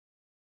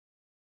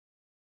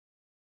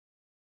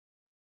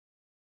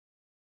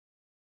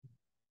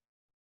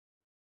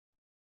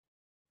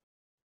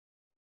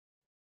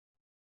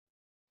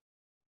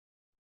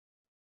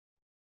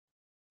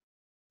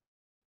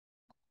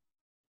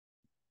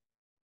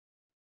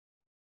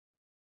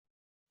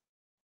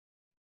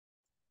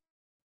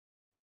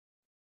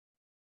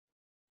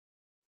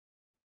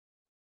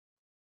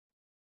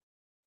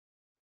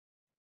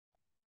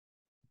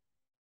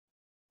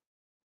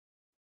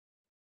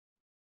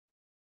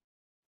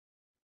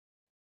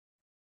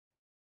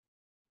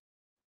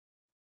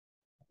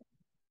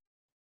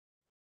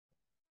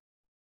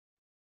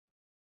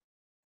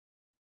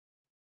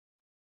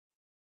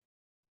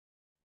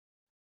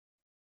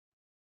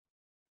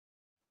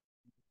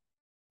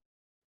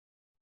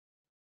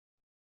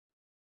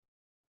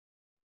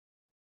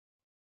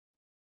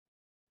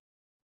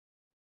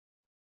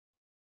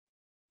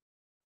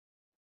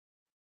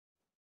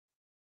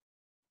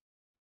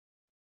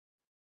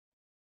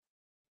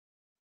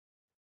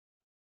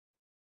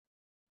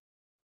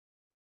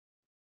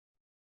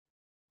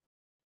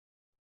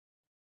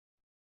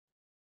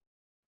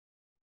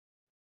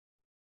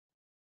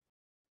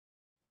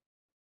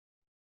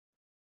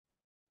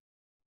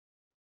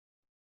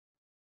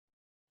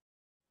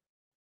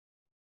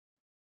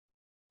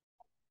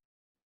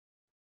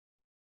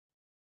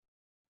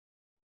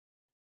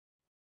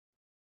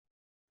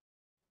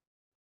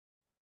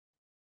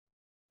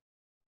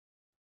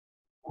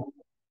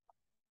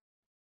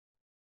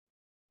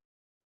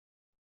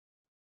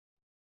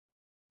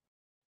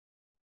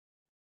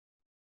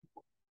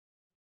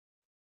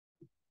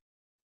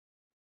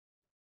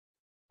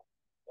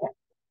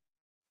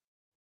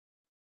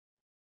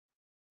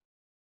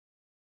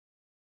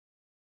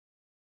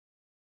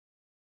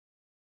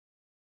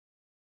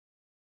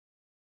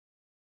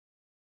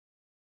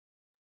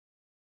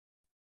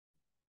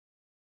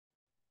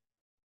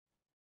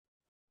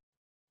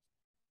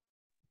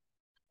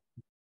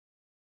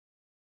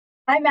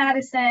Hi,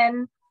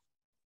 Madison.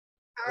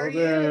 How are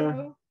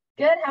you?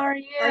 Good. How are Are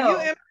you you?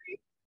 Emery?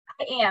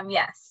 I am,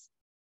 yes.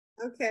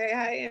 Okay.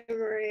 Hi,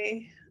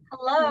 Emery.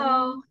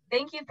 Hello.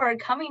 Thank you for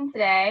coming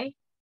today.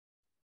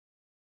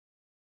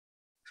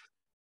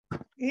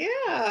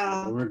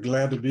 Yeah. We're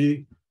glad to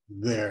be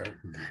there.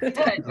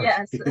 Good.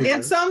 Yes.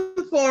 In some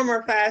form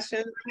or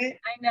fashion, right?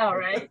 I know,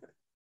 right?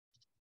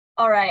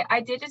 All right.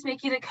 I did just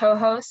make you the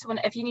co-host.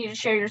 If you need to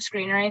share your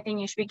screen or anything,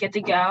 you should be good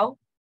to go.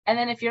 And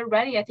then if you're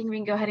ready, I think we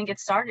can go ahead and get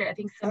started. I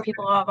think some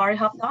people have already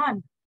hopped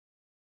on.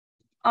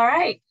 All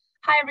right.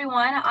 Hi,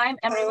 everyone. I'm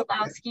Emery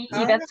Wadlowski,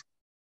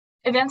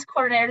 events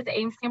coordinator at the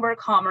Ames Chamber of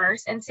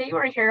Commerce. And today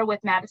we're here with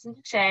Madison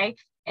DeShay,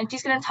 and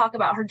she's going to talk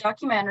about her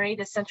documentary,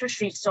 The Central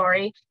Street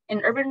Story,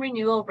 an Urban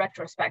Renewal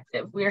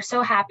Retrospective. We are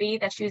so happy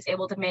that she was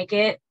able to make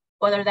it,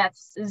 whether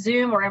that's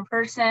Zoom or in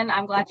person.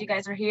 I'm glad you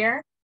guys are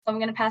here. So I'm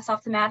going to pass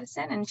off to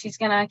Madison, and she's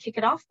going to kick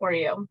it off for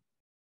you.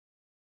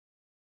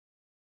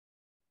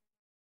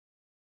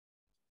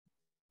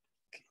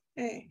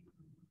 Okay.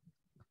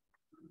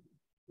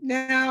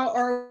 Now,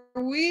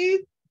 we're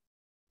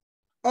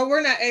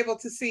not able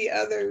to see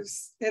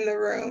others in the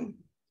room?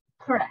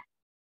 Correct.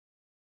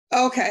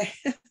 Okay.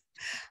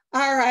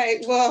 All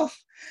right. Well,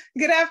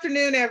 good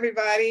afternoon,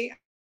 everybody.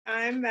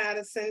 I'm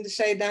Madison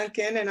DeShay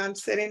Duncan, and I'm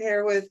sitting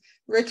here with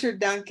Richard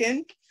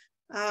Duncan,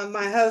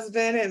 my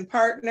husband and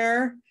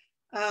partner,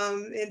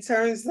 in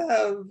terms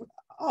of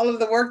all of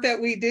the work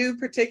that we do,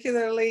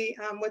 particularly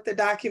with the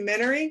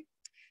documentary.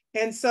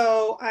 And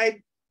so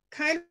I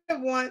kind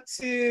of want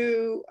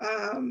to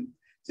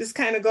just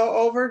kind of go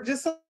over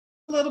just a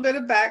little bit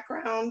of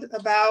background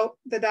about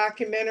the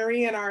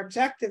documentary and our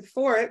objective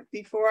for it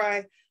before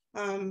I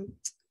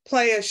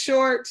play a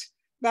short,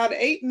 about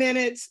 8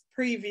 minutes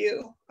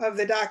preview of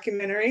the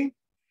documentary.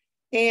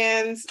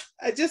 And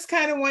I just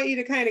kind of want you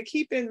to kind of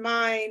keep in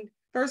mind,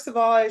 first of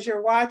all, as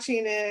you're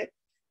watching it,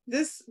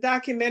 this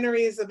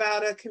documentary is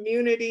about a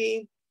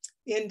community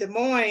in Des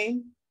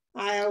Moines,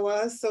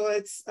 Iowa. So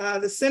it's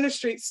the Center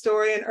Street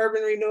Story and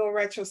Urban Renewal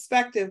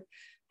Retrospective.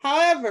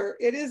 However,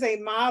 it is a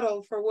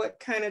model for what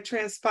kind of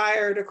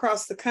transpired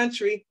across the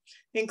country,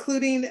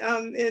 including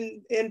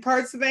in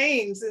parts of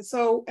Ames. And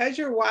so as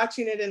you're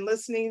watching it and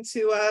listening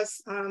to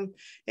us and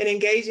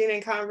engaging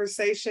in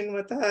conversation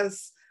with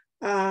us,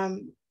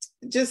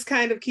 just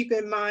kind of keep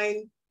in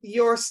mind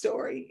your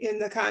story in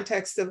the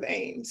context of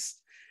Ames.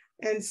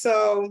 And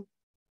so,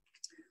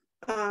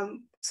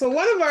 so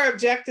one of our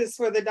objectives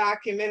for the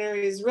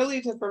documentary is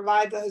really to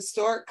provide the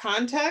historic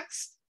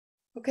context,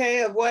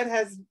 okay, of what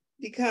has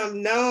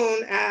become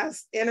known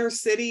as inner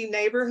city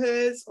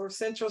neighborhoods or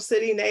central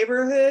city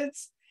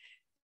neighborhoods.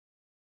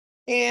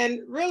 And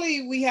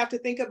really, we have to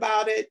think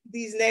about it,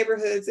 these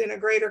neighborhoods, in a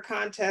greater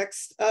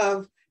context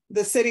of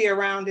the city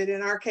around it.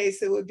 In our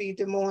case, it would be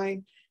Des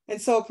Moines. And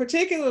so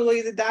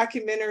particularly the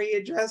documentary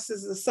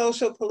addresses the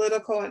social,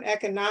 political, and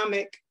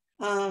economic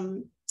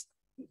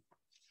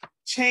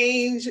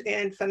change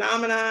and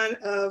phenomenon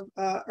of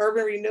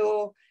urban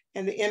renewal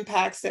and the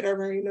impacts that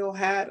urban renewal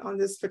had on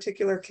this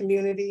particular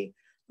community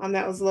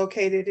that was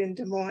located in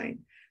Des Moines.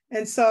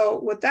 And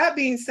so with that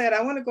being said,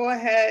 I want to go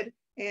ahead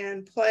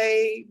and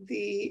play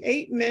the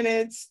 8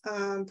 minutes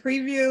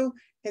preview,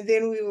 and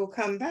then we will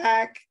come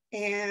back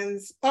and,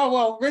 oh,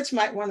 well, Rich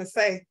might want to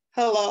say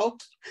hello.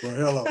 Well,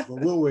 hello, but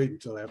we'll wait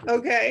until after.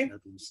 Okay.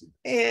 After we see.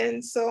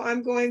 And so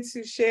I'm going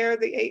to share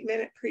the 8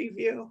 minute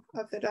preview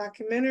of the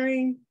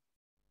documentary.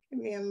 Give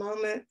me a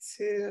moment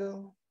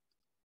to.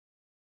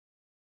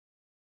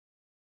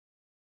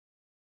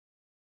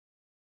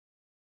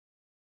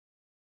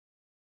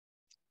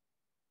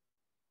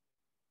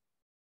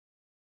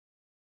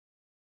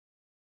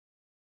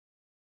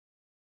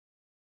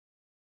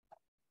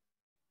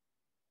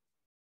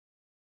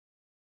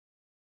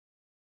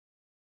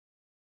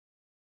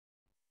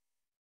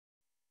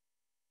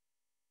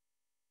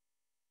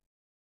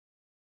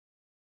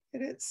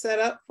 Get it set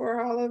up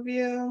for all of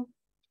you.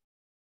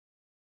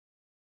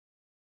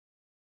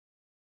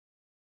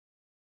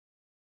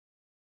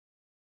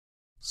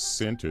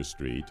 Center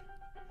Street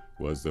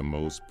was the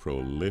most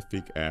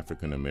prolific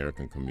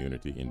African-American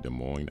community in Des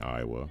Moines,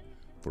 Iowa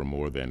for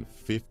more than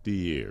 50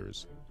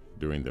 years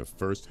during the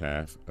first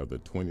half of the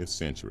 20th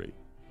century,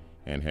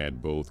 and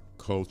had both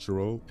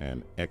cultural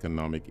and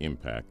economic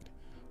impact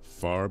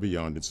far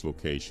beyond its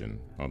location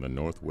on the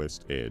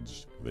northwest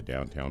edge of the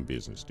downtown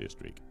business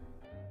district.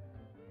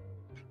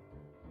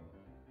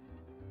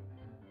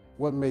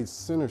 What made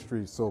Center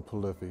Street so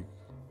prolific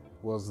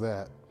was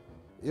that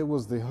it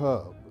was the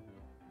hub.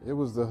 It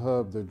was the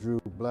hub that drew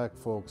Black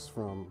folks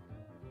from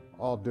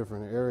all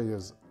different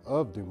areas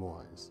of Des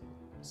Moines.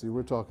 See,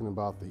 we're talking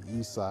about the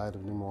east side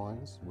of Des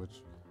Moines,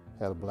 which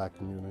had a Black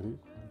community,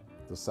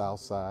 the south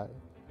side,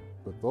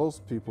 but those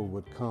people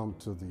would come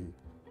to the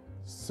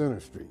Center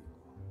Street,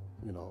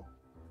 you know,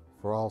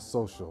 for all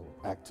social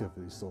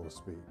activities, so to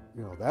speak.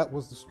 You know, that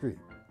was the street.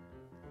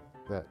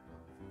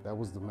 That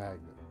was the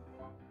magnet.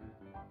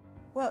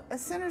 Well,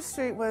 Center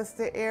Street was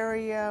the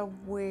area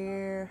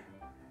where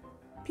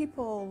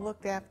people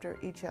looked after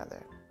each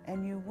other,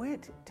 and you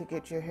went to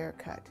get your hair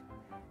cut.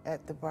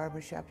 at the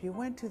barbershop, you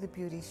went to the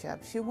beauty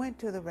shops, you went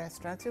to the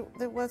restaurants.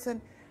 There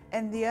wasn't,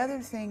 and the other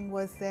thing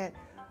was that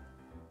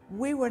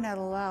we were not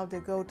allowed to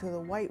go to the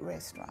white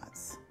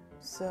restaurants.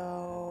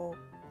 So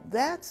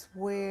that's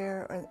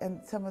where,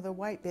 and some of the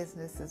white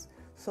businesses,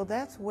 so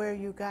that's where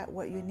you got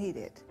what you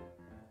needed.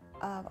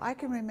 I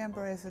can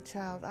remember as a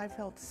child, I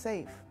felt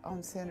safe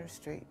on Center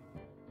Street.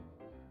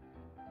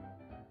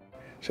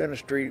 Center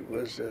Street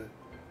was a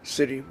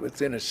city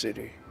within a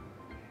city.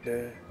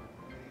 It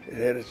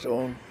had its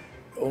own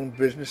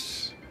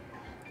businesses,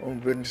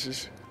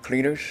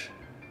 cleaners,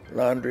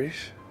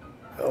 laundries,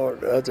 or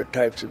other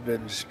types of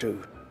business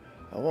too.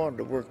 I wanted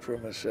to work for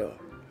myself.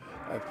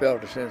 I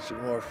felt a sense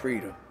of more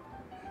freedom,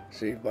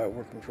 see, by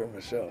working for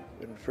myself.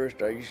 And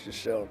first I used to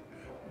sell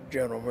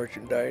general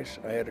merchandise.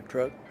 I had a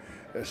truck,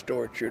 a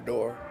store at your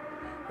door.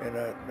 And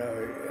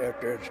now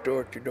after a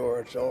store at your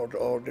door, it's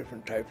all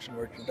different types of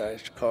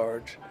merchandise,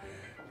 cards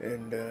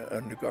and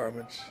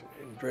undergarments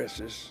and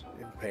dresses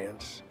and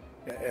pants.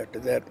 After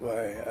that,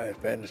 I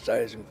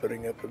fantasized in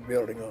putting up a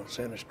building on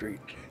Center Street,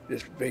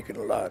 this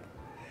vacant lot.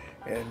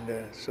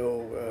 And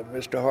so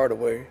Mr.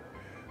 Hardaway,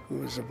 who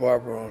was a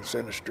barber on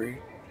Center Street,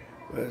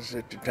 was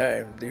at the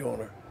time the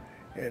owner.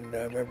 And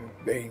I remember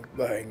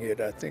buying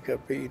it. I think I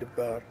paid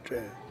about,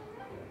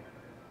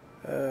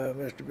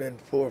 must have been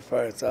 $4,000 or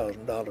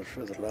 $5,000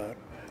 for the lot.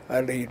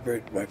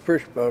 My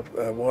first thought,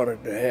 I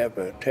wanted to have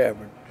a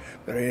tavern,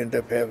 but I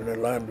ended up having a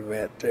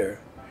laundromat there.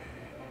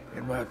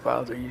 And my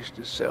father used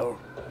to sell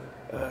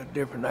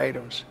different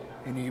items,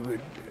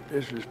 and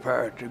this was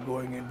prior to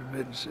going into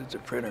business as a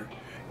printer,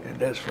 and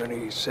that's when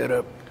he set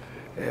up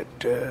at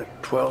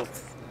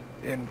 12th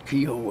and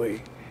Kehoe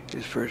Way,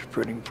 his first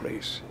printing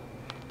place.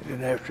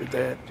 And then after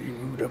that, he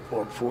moved up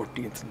on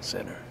 14th and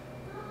Center,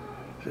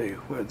 say,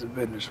 where the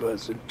business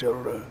was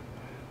until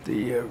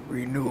the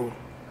renewal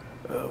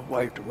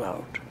wiped them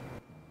out.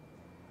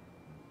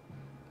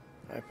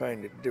 I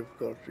find it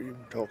difficult to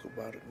even talk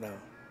about it now,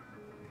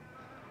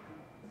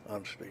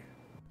 honestly.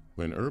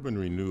 When urban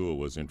renewal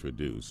was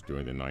introduced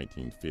during the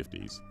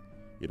 1950s,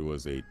 it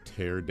was a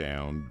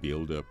tear-down,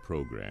 build-up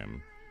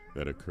program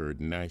that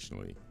occurred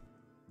nationally.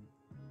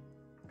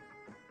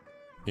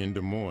 In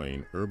Des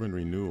Moines, urban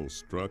renewal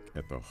struck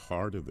at the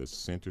heart of the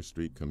Center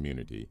Street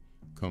community,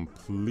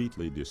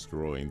 completely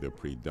destroying the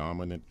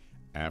predominant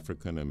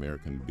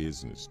African-American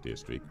business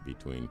district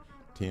between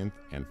 10th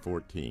and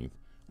 14th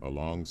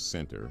along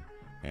Center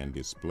and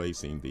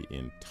displacing the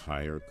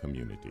entire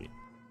community.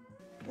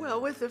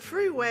 Well, with the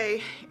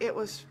freeway, it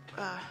was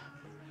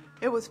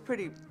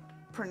pretty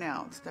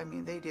pronounced. I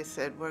mean, they just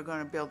said, we're going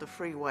to build a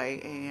freeway,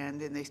 and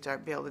then they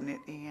start building it.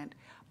 And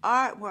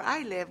where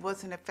I lived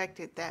wasn't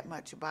affected that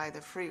much by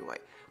the freeway.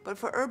 But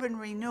for urban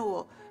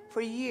renewal,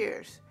 for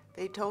years,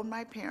 they told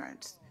my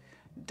parents,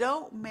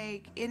 don't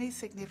make any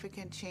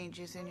significant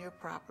changes in your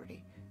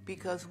property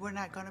because we're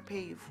not going to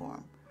pay you for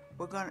them.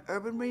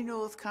 Urban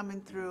renewal is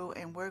coming through,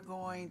 and we're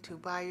going to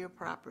buy your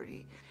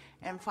property.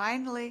 And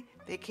finally,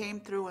 they came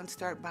through and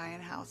start buying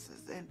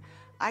houses. And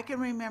I can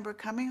remember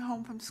coming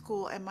home from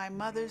school, and my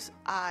mother's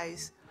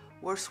eyes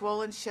were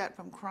swollen shut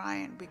from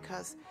crying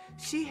because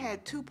she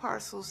had 2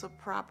 parcels of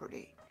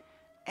property,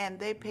 and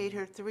they paid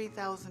her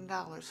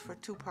 $3,000 for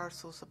 2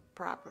 parcels of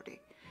property.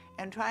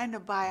 And trying to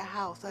buy a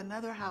house,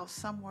 another house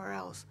somewhere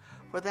else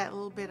for that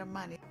little bit of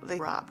money, they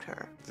robbed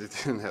her. They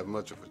didn't have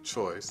much of a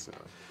choice.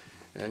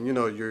 And you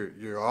know,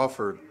 you're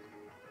offered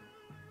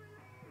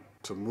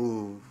to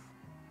move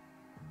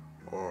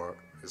or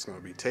it's going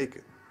to be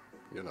taken,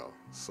 you know.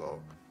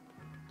 So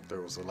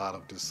there was a lot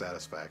of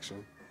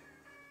dissatisfaction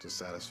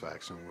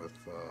with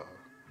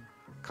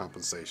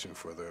compensation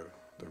for their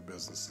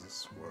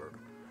businesses where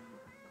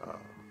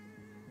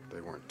they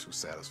weren't too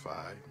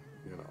satisfied,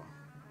 you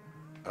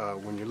know.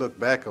 When you look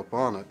back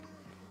upon it,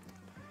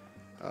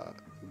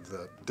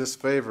 the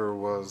disfavor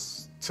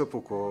was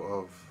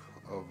typical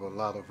of a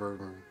lot of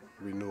urban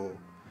renewal,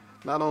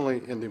 not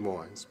only in Des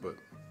Moines, but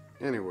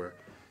anywhere,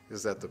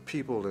 is that the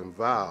people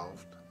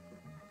involved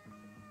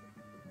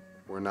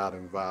were not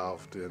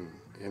involved in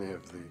any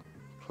of the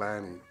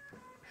planning,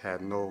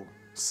 had no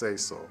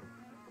say-so.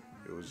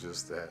 It was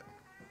just that,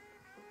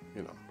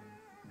 you know,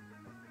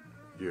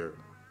 you're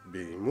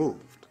being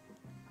moved.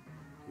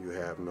 You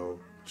have no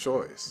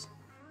choice.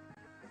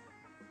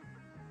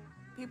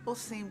 People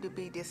seemed to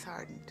be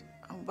disheartened.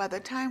 By the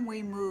time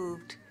we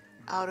moved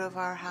out of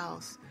our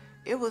house,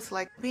 it was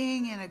like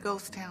being in a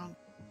ghost town.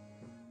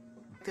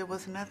 There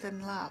was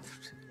nothing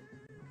left.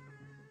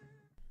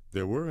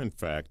 There were, in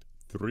fact,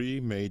 3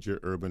 major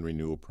urban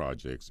renewal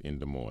projects in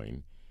Des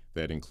Moines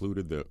that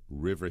included the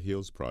River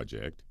Hills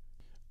Project,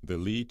 the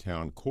Lee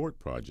Town Court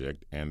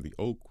Project, and the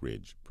Oak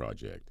Ridge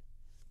Project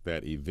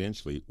that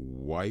eventually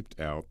wiped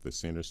out the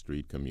Center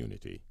Street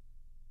community.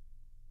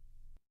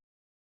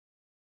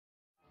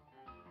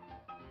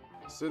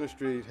 Center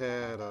Street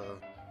had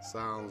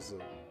sounds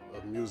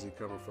of music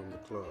coming from the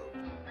club.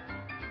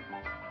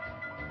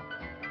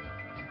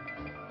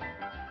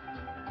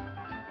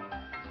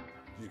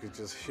 You could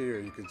just hear,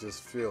 you could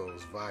just feel it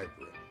was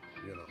vibrant,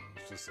 you know,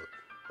 it's just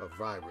a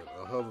vibrant,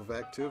 a hub of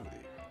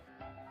activity.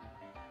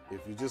 If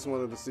you just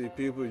wanted to see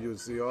people, you'd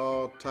see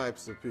all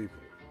types of people.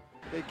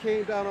 They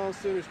came down on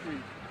Center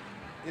Street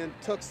in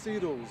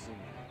tuxedos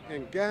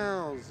and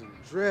gowns and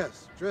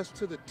dressed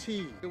to the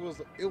T. It was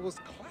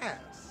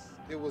class.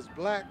 It was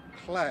black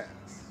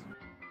class.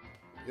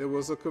 It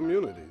was a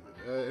community,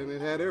 and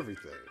it had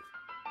everything.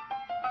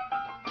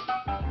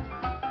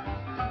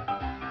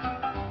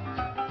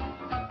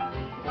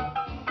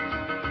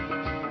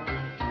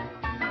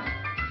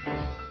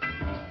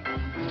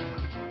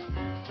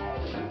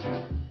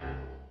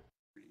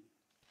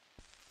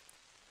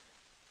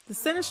 The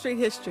Center Street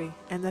history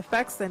and the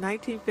effects the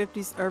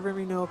 1950s Urban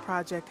Renewal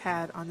Project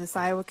had on this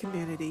Iowa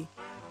community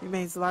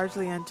remains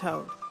largely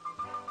untold.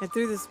 And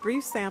through this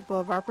brief sample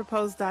of our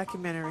proposed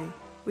documentary,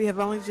 we have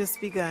only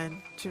just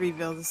begun to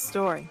reveal the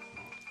story.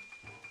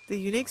 The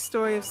unique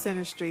story of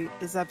Center Street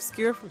is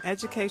obscure from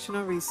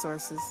educational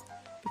resources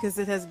because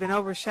it has been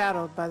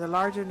overshadowed by the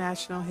larger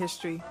national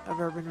history of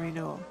urban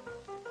renewal.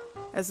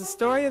 As the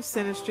story of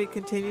Center Street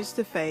continues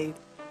to fade,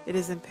 it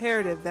is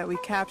imperative that we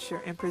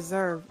capture and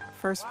preserve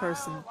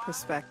first-person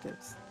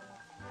perspectives.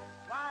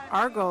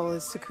 Our goal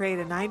is to create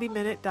a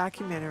 90-minute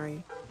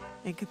documentary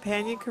and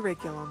companion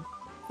curriculum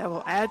that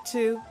will add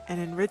to and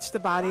enrich the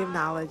body of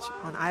knowledge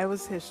on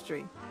Iowa's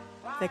history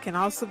that can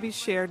also be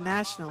shared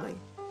nationally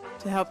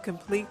to help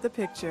complete the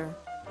picture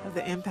of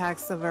the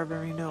impacts of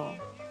urban renewal.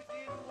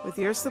 With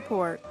your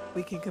support,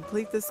 we can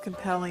complete this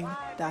compelling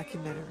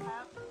documentary.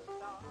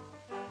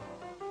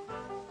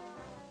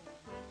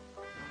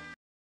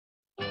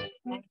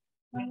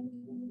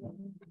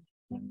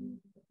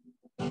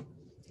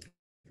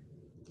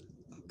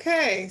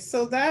 Okay,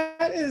 so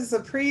that is a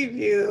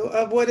preview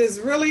of what is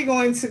really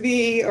going to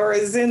be or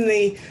is in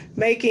the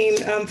making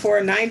for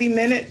a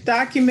 90-minute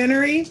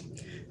documentary.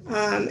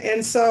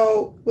 And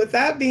so with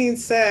that being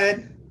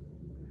said,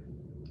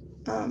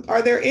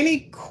 are there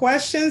any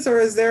questions, or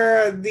is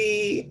there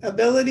the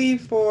ability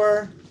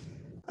for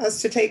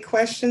us to take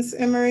questions,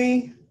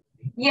 Emery?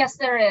 Yes,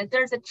 there is.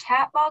 There's a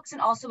chat box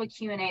and also a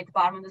Q&A at the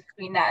bottom of the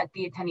screen that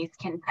the attendees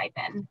can type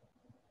in.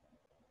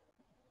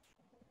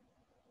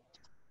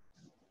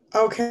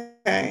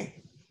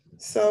 Okay,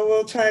 so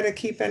we'll try to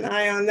keep an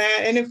eye on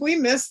that. And if we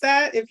miss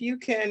that, if you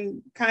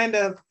can kind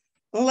of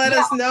let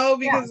us know,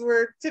 because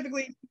we're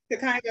typically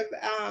kind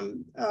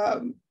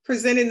of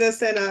presenting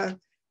this in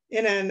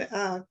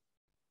an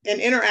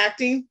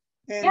interacting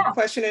and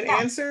question and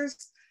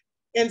answers.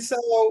 And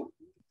so,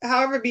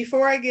 however,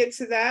 before I get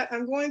to that,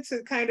 I'm going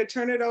to kind of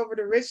turn it over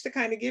to Rich to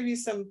kind of give you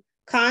some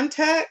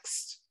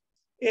context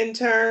in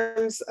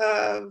terms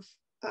of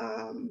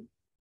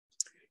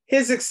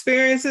his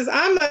experiences.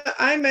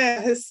 I'm a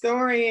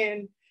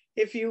historian,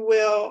 if you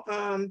will,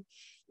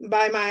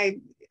 by my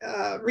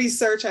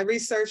research. I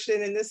researched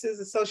it, and this is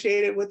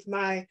associated with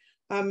my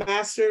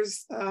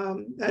master's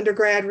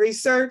undergrad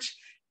research.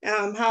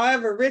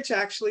 However, Rich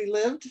actually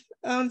lived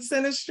on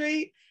Center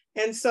Street.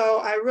 And so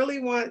I really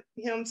want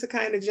him to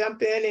kind of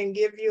jump in and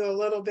give you a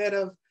little bit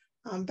of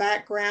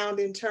background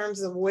in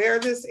terms of where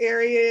this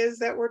area is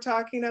that we're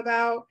talking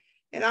about.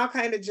 And I'll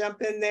kind of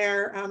jump in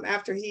there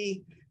after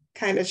he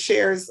kind of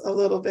shares a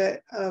little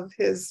bit of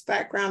his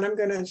background. I'm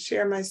going to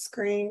share my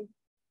screen.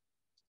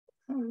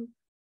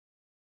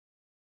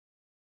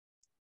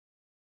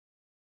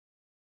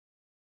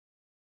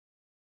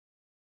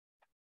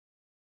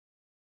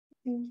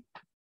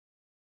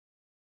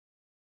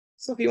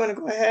 So if you want to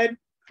go ahead,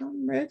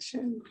 Rich.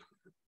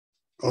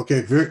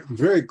 Okay, very,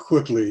 very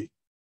quickly,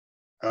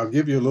 I'll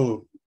give you a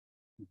little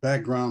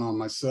background on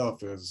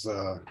myself, as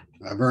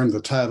I've earned the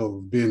title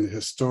of being the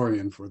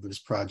historian for this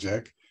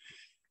project.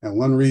 And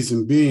one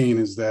reason being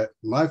is that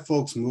my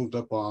folks moved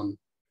up on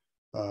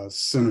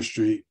Center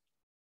Street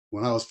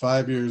when I was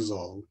 5 years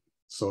old.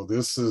 So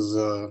this is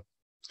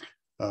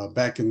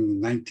back in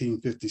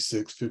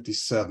 1956,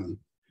 57.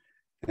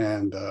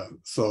 And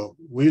so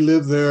we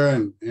lived there,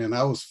 and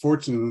I was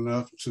fortunate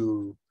enough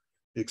to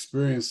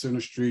experience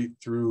Center Street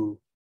through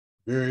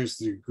various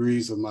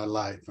degrees of my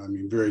life. I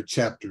mean, various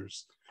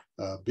chapters.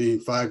 Being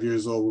 5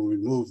 years old when we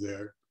moved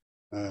there,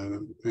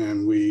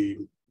 and we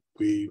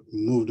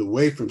moved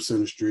away from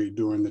Center Street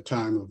during the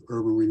time of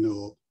urban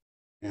renewal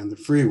and the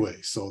freeway.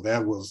 So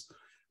that was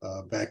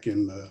back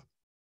in the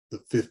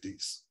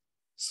 50s.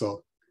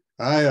 So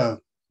I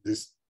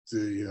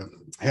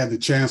had the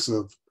chance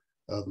of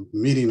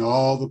meeting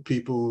all the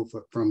people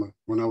from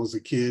when I was a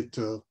kid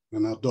to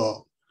an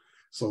adult.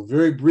 So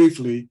very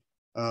briefly,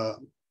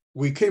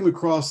 we came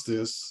across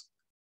this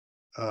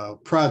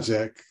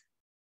project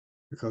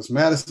because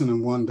Madison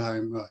at one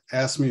time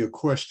asked me a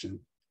question.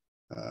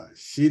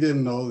 She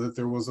didn't know that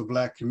there was a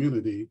Black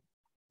community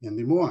in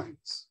Des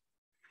Moines,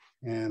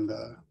 and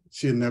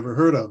she had never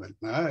heard of it.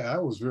 I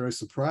was very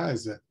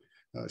surprised that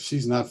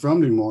she's not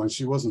from Des Moines.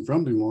 She wasn't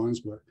from Des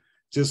Moines, but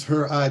just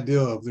her idea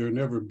of there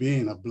never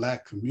being a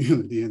Black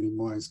community in Des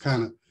Moines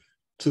kind of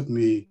took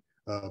me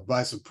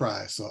by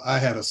surprise. So I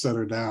had to set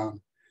her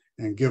down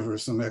and give her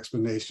some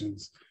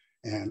explanations,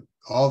 and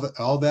all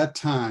that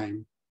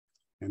time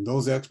and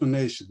those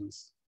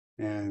explanations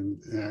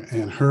and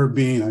her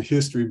being a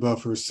history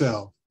buff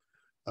herself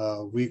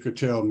we could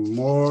tell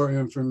more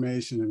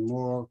information and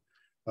more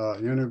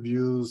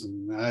interviews,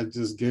 and I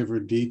just gave her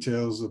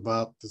details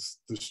about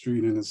the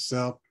street in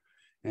itself,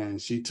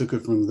 and she took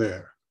it from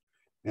there.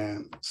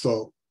 And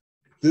so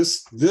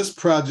this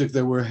project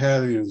that we're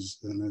having is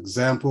an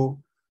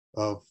example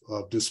of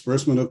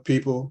disbursement of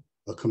people,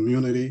 a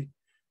community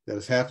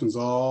that happens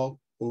all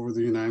over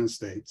the United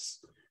States.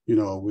 You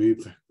know, we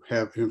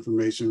have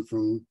information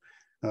from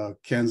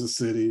Kansas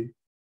City,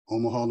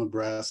 Omaha,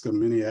 Nebraska,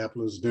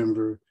 Minneapolis,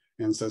 Denver,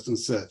 and such and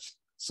such.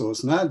 So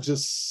it's not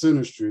just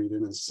Center Street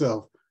in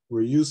itself.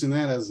 We're using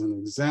that as an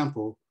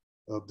example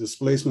of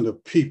displacement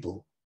of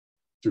people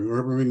through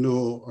urban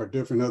renewal or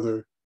different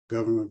other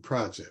government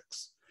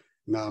projects.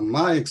 Now,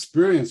 my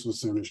experience with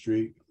Center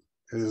Street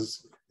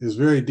is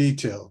very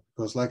detailed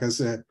because, like I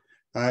said,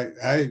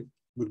 I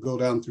would go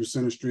down through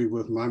Center Street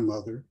with my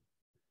mother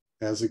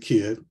as a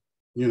kid.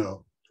 You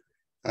know,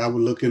 I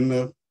would look in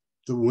the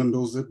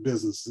windows at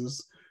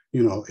businesses.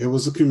 You know, it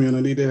was a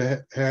community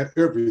that had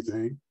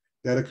everything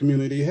that a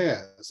community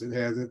has. It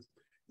has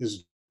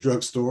its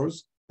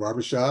drugstores,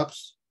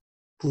 barbershops,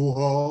 pool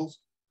halls,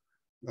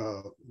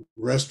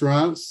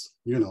 restaurants,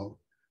 you know,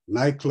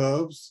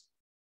 nightclubs,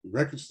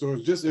 record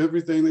stores, just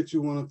everything that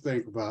you want to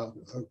think about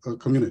a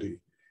community.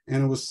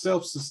 And it was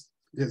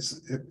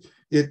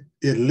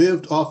it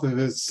lived off of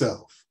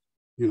itself,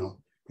 you know,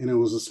 and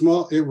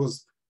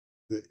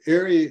the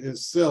area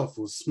itself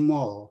was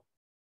small,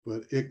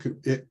 but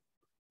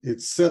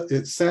it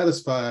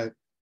satisfied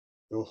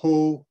the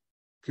whole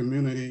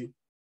community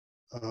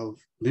of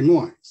Des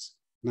Moines,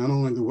 not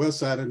only the west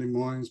side of Des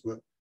Moines, but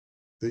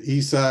the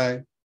east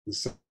side, the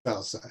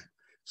south side.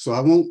 So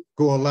I won't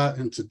go a lot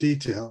into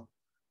detail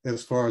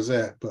as far as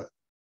that, but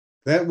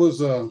that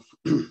was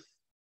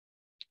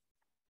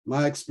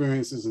my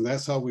experiences, and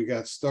that's how we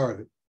got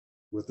started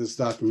with this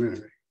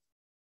documentary.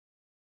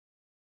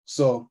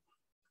 So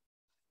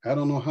I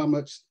don't know how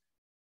much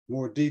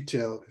more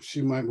detail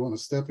she might want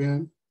to step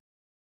in.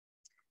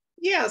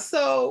 Yeah,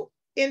 so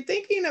in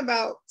thinking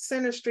about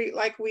Center Street,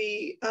 like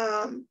we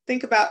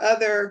think about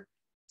other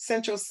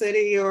central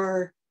city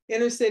or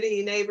inner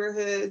city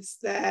neighborhoods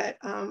that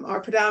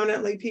are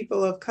predominantly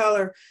people of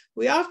color,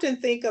 we often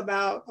think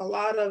about a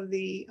lot of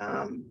the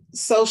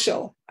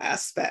social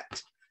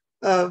aspect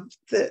of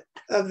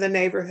the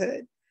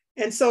neighborhood.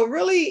 And so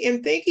really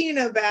in thinking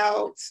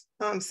about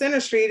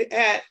Center Street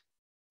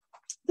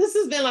this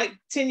has been like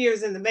 10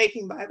 years in the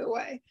making, by the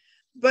way,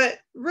 but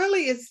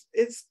really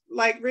it's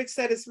like Rich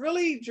said, it's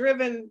really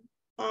driven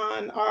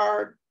on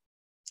our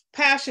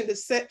passion to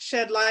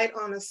shed light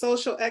on a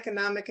social,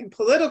 economic, and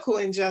political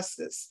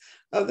injustice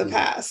of the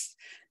past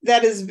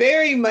that is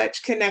very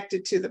much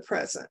connected to the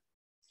present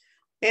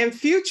and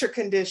future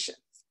conditions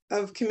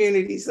of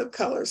communities of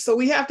color. So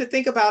we have to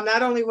think about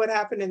not only what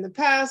happened in the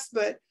past,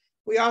 but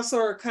we also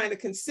are kind of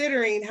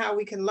considering how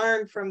we can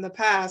learn from the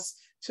past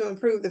to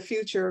improve the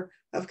future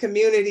of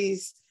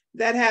communities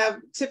that have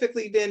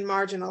typically been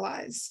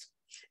marginalized.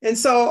 And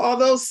so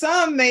although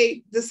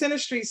the Center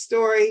Street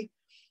story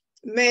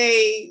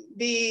may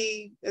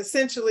be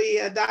essentially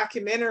a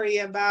documentary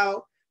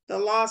about the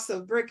loss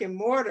of brick and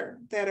mortar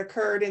that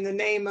occurred in the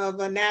name of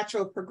a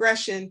natural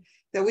progression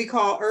that we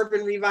call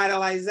urban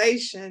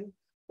revitalization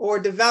or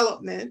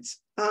development.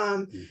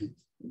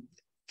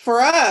 For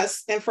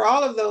us and for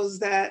all of those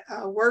that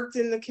worked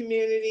in the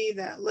community,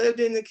 that lived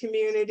in the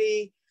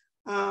community,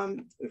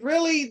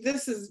 really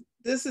this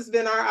has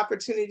been our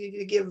opportunity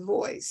to give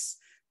voice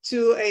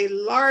to a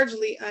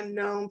largely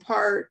unknown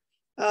part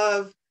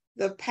of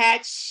the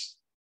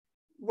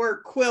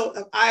patchwork quilt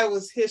of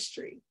Iowa's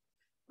history,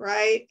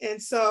 right?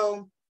 And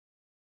so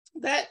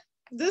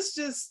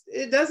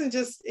it doesn't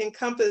just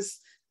encompass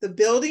the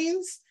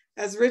buildings,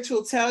 as Rich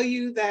will tell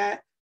you,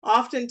 that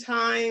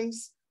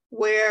oftentimes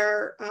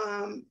where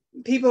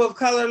people of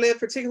color live,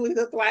 particularly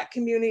the Black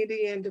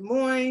community in Des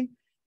Moines,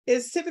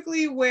 is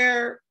typically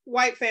where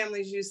white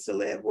families used to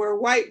live, where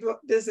white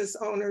business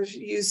owners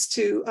used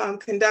to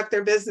conduct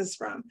their business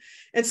from.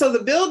 And so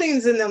the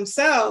buildings in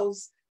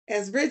themselves,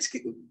 as Rich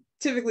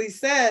typically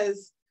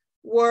says,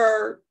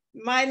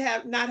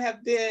 might not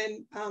have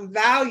been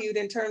valued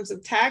in terms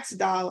of tax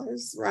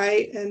dollars,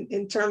 right? And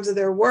in terms of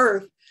their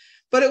worth,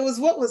 but it was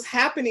what was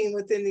happening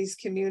within these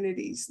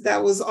communities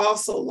that was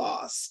also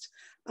lost.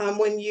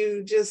 When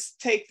you just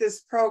take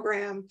this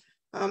program,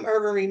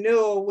 Urban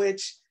Renewal,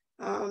 which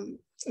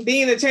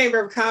being a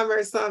Chamber of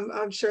Commerce,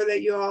 I'm sure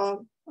that you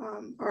all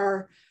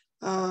are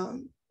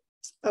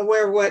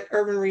aware of what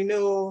Urban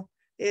Renewal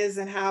is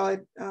and how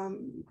it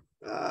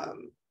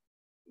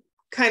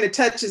kind of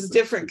touches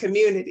different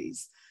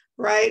communities,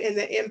 right? And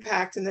the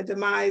impact and the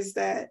demise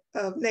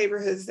of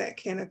neighborhoods that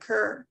can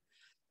occur.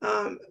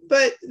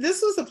 But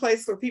this was a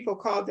place where people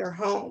called their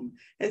home.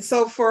 And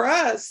so for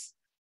us,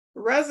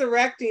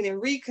 resurrecting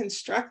and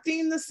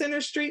reconstructing the Center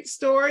Street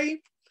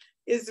story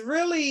is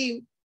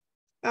really,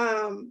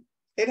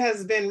 it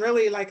has been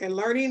really like a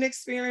learning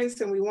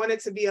experience, and we want it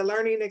to be a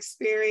learning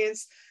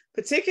experience,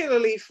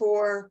 particularly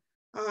for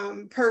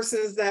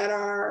persons that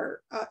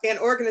are and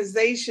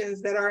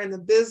organizations that are in the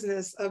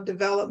business of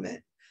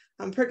development.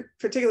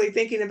 particularly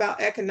thinking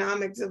about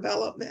economic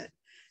development.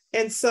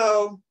 And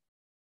so,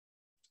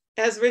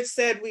 as Rich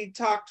said, we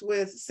talked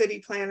with city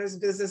planners,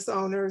 business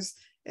owners,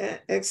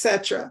 et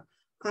cetera.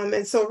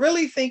 And so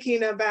really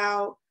thinking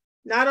about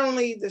not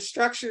only the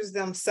structures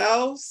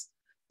themselves,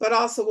 but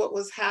also what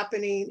was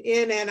happening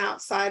in and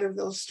outside of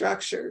those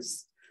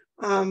structures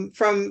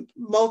from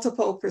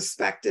multiple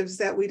perspectives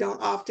that we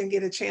don't often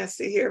get a chance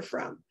to hear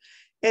from.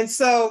 And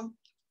so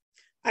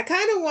I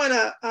kind of want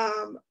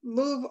to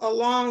move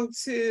along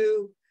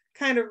to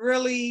kind of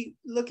really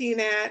looking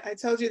at, I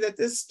told you that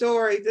this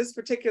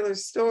particular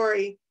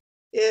story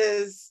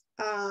is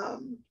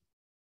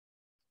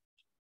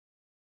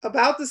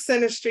about the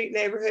Center Street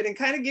neighborhood, and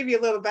kind of give you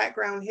a little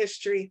background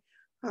history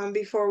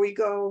before we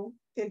go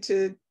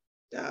into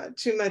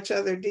too much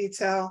other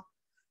detail.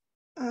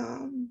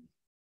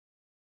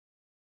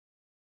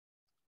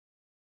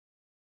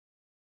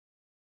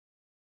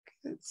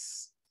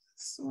 It's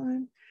this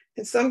one.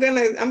 And so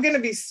I'm gonna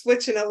be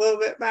switching a little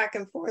bit back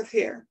and forth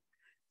here.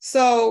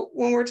 So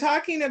when we're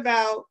talking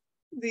about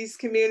these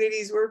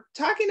communities, we're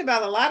talking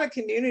about a lot of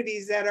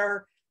communities that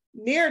are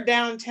near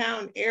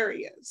downtown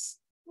areas,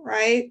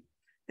 right?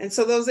 And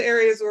so those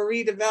areas were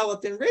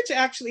redeveloped. And Rich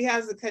actually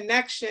has a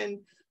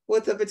connection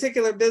with a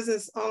particular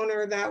business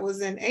owner that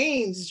was in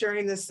Ames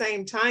during the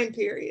same time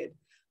period.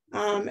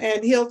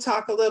 And he'll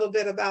talk a little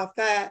bit about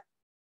that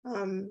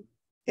in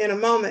a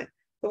moment.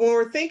 But when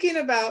we're thinking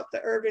about the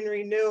urban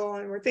renewal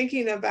and we're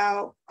thinking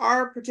about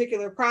our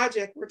particular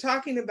project, we're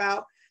talking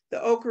about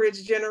the Oak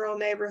Ridge General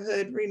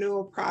Neighborhood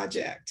Renewal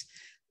Project,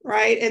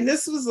 right? And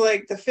this was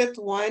like the fifth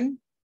one,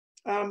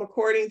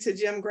 according to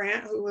Jim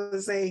Grant, who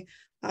was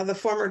the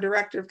former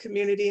director of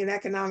community and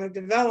economic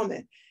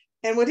development.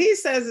 And what he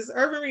says is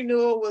urban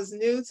renewal was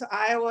new to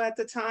Iowa at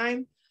the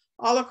time.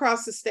 All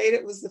across the state,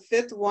 it was the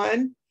fifth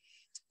one.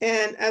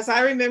 And as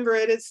I remember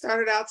it, it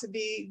started out to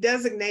be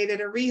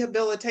designated a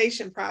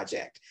rehabilitation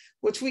project,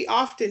 which we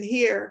often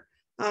hear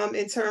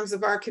in terms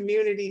of our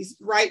communities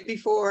right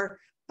before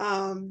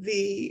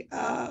the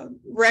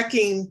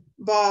wrecking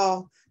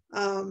ball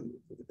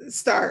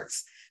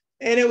starts.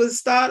 And it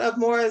was thought of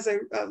more as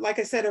like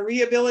I said, a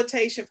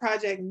rehabilitation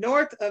project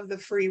north of the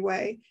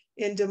freeway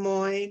in Des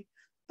Moines,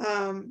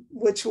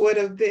 which would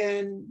have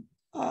been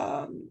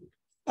a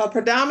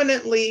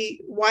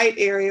predominantly white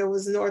area,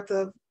 was north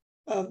of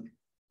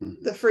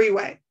the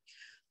freeway,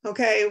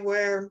 okay,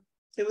 where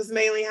it was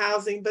mainly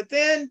housing. But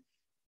then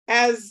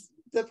as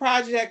the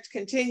project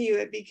continued,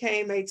 it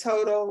became a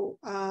total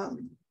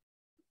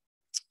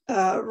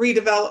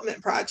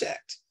redevelopment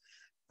project,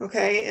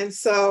 okay? And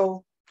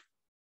so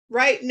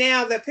right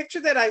now, the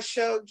picture that I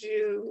showed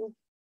you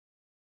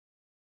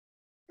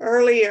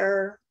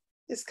earlier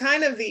is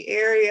kind of the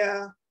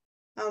area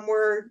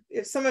where,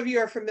 if some of you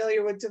are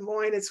familiar with Des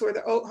Moines, it's where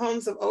the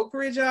homes of Oak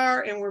Ridge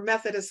are and where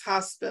Methodist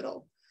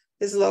Hospital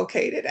is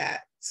located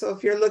at. So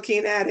if you're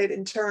looking at it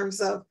in terms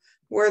of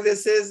where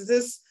this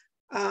is,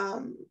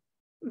 the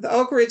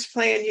Oak Ridge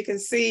plan, you can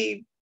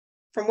see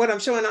from what I'm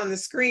showing on the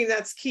screen,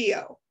 that's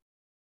Keogh.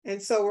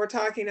 And so we're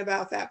talking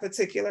about that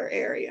particular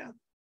area.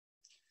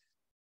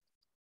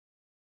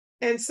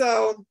 And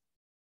so,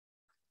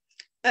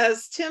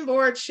 as Tim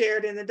Board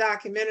shared in the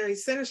documentary,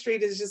 Center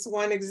Street is just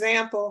one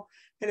example,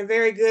 and a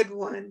very good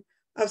one,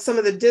 of some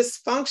of the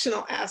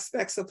dysfunctional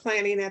aspects of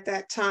planning at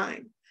that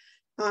time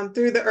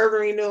through the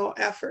urban renewal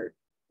effort.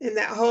 And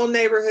that whole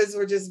neighborhoods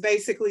were just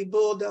basically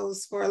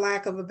bulldozed, for a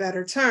lack of a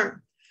better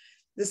term.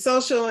 The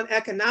social and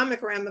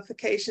economic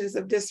ramifications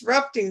of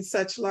disrupting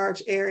such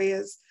large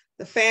areas,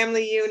 the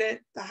family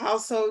unit, the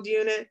household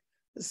unit,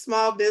 the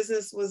small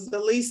business, was the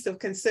least of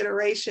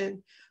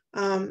consideration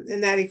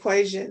in that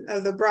equation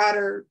of the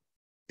broader,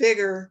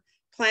 bigger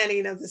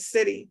planning of the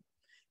city.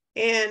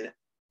 And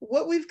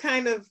what we've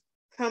kind of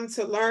come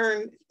to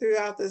learn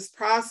throughout this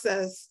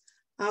process,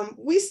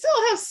 we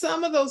still have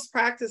some of those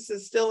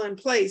practices still in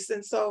place.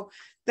 And so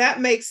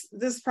that makes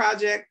this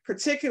project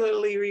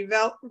particularly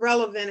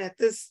relevant at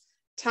this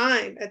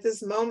time, at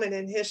this moment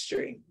in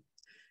history.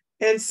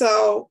 And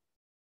so,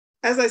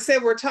 as I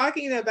said, we're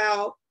talking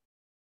about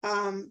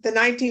the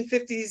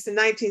 1950s and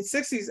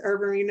 1960s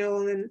urban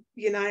renewal in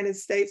the United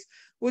States,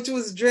 which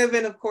was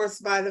driven, of course,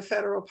 by the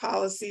federal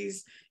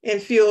policies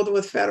and fueled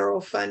with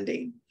federal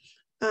funding.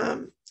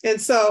 And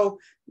so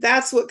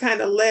that's what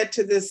kind of led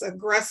to this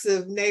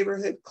aggressive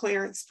neighborhood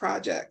clearance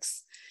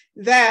projects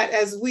that,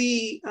 as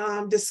we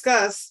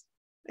discuss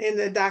in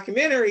the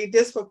documentary,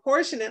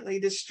 disproportionately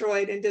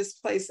destroyed and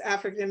displaced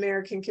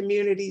African-American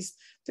communities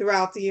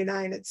throughout the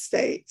United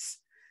States.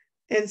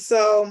 And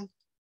so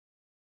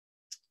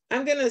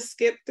I'm going to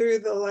skip through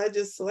the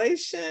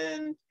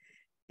legislation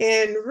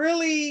and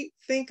really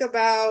think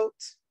about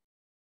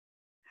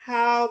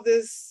how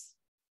this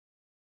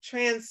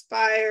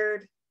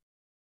transpired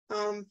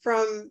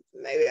from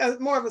maybe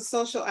more of a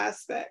social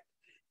aspect.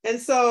 And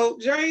so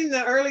during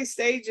the early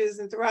stages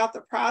and throughout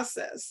the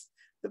process,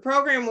 the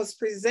program was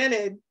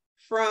presented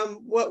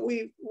from what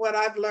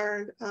I've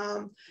learned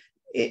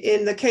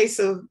in the case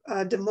of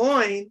Des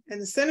Moines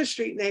and the Center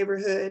Street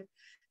neighborhood,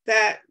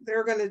 that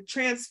they're going to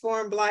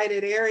transform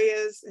blighted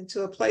areas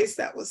into a place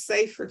that was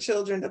safe for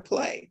children to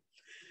play.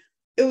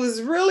 It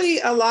was really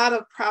a lot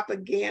of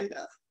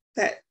propaganda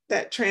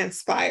that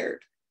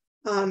transpired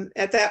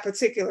at that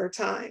particular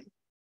time.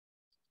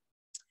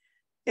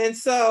 And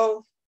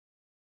so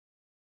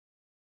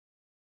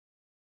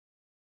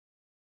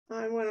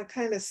I want to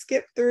kind of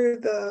skip through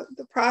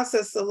the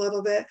process a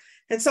little bit.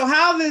 And so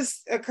how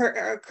this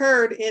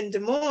occurred in Des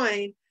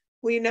Moines,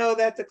 we know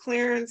that the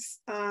clearance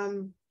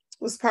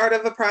was part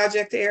of a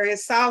project area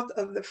south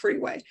of the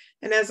freeway.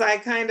 And as I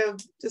kind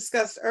of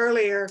discussed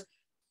earlier,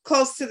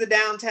 close to the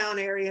downtown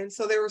area. And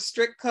so there were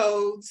strict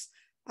codes.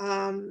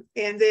 And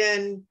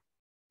then,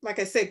 like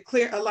I said,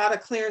 a lot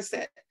of clearance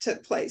that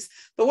took place.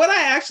 But what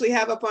I actually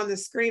have up on the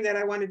screen that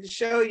I wanted to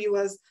show you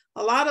was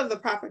a lot of the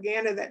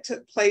propaganda that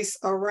took place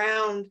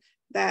around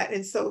that.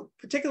 And so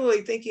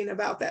particularly thinking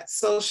about that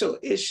social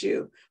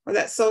issue or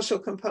that social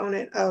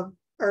component of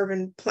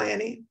urban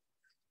planning.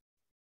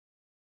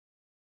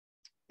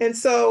 And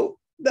so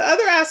the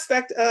other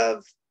aspect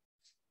of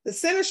the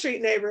Center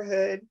Street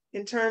neighborhood,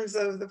 in terms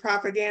of the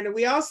propaganda,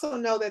 we also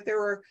know that there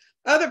were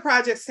other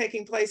projects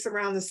taking place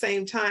around the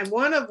same time,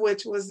 one of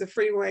which was the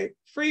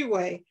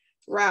freeway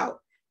route.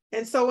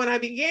 And so when I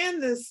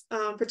began this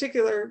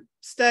particular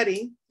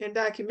study and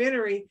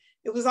documentary,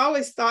 it was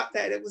always thought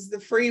that it was the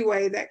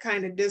freeway that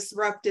kind of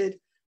disrupted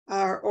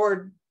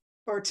or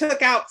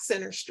took out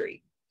Center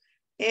Street.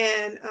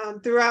 And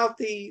throughout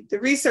the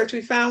research,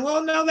 we found,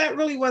 well, no, that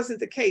really wasn't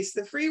the case.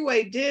 The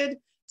freeway did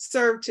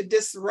serve to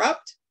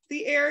disrupt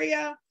the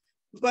area,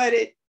 but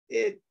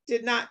it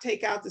did not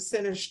take out the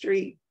Center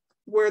Street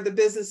where the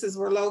businesses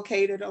were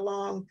located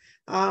along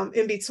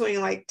in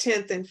between like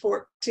 10th and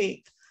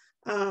 14th.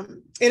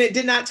 And it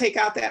did not take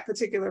out that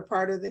particular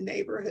part of the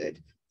neighborhood.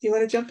 Do you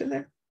want to jump in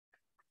there?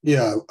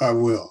 Yeah, I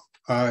will.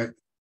 At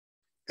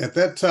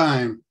that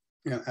time,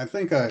 I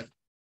think I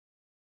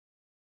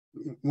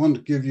wanted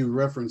to give you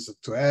reference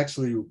to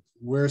actually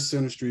where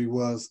Center Street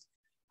was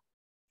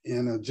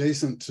in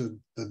adjacent to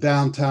the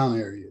downtown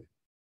area.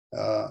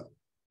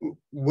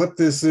 What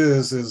this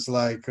is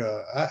like,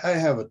 I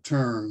have a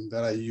term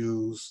that I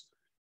use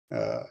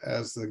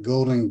as the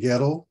golden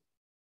ghetto.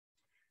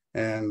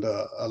 And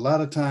a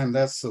lot of time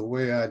that's the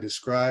way I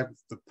describe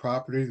the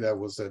property that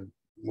was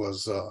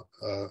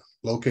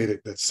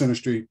located, that Center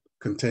Street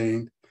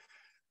contained,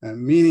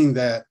 and meaning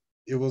that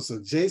it was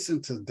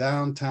adjacent to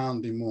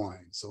downtown Des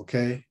Moines,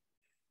 okay?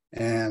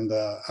 And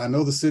I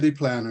know the city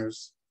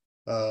planners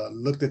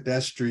looked at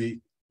that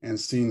street and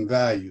seen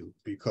value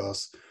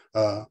because,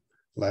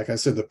 like I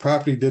said, the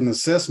property didn't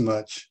assess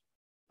much,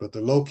 but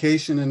the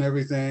location and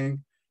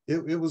everything,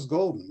 it was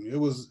golden. It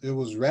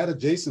was right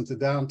adjacent to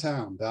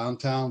downtown.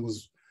 Downtown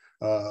was,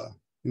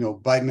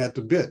 biting at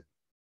the bit,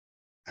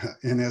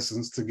 in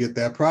essence, to get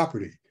that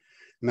property.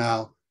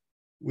 Now,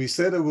 we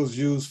said it was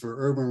used for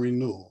urban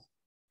renewal,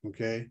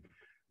 okay?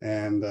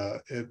 And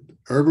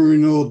urban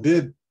renewal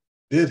did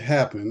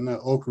happen, the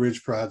Oak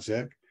Ridge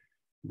project,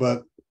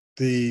 but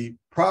the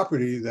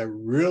property that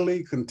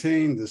really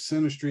contained the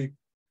Center Street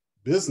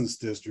Business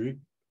District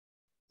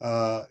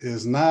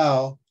is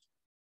now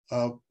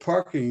a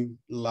parking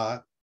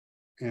lot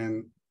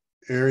and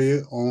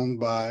area owned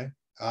by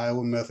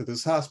Iowa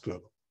Methodist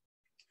Hospital.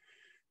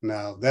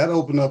 Now, that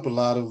opened up a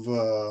lot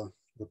of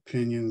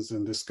opinions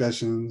and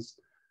discussions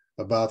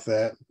about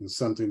that, and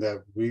something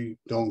that we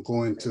don't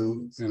go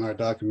into in our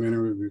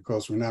documentary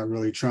because we're not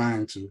really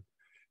trying to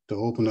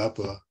open up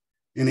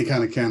any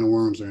kind of can of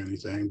worms or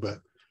anything. But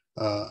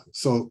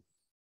so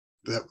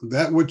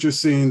that what you're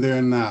seeing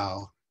there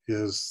now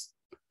is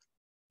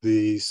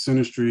the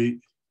Center Street,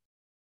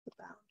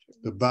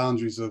 the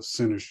boundaries of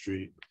Center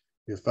Street.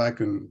 If I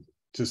can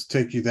just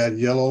take you that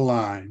yellow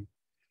line,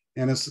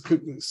 and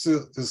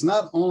it's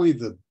not only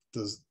the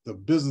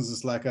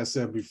businesses, like I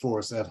said before,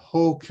 it's that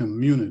whole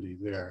community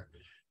there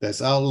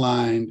that's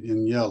outlined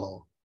in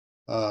yellow.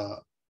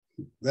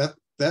 That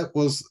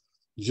was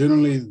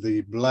generally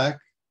the Black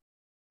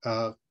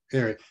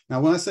area.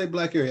 Now, when I say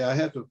Black area, I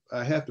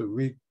have to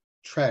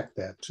retract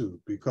that too,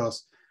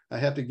 because I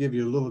have to give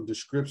you a little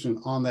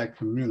description on that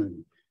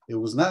community. It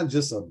was not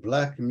just a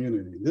Black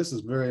community. This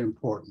is very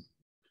important.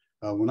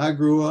 When I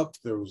grew up,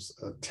 there was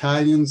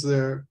Italians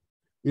there,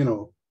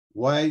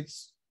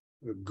 whites,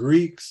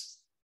 Greeks,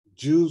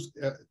 Jews,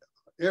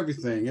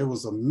 everything. It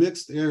was a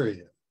mixed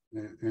area.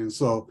 And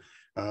so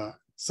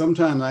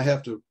sometimes I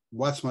have to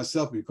watch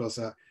myself because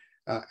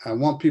I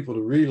want people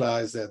to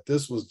realize that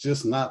this was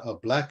just not a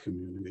Black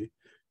community.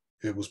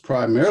 It was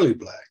primarily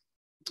Black,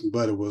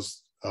 but it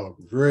was a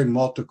very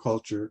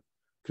multicultural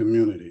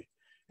community.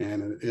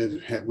 And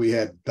we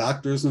had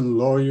doctors and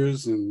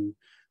lawyers, and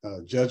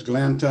Judge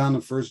Glanton,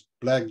 the first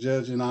Black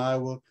judge in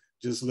Iowa,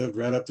 just lived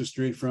right up the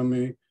street from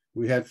me.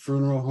 We had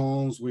funeral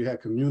homes, we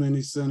had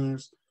community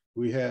centers,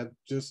 we had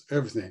just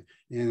everything.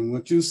 And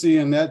what you see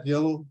in that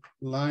yellow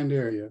lined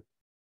area,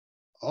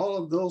 all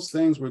of those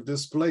things were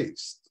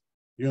displaced,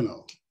 they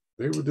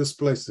were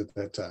displaced at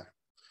that time.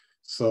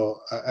 So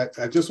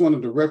I just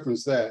wanted to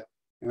reference that.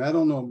 And I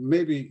don't know,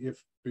 maybe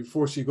if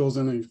before she goes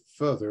any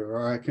further,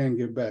 or I can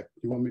get back.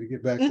 You want me to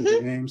get back to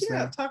the Ames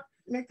thing?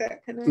 Make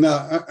that connection.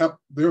 Now,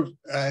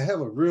 I have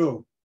a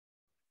real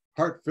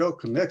heartfelt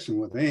connection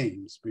with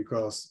Ames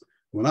because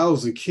when I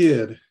was a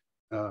kid,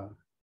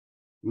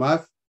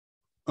 my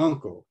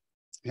uncle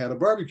had a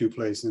barbecue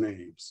place in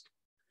Ames,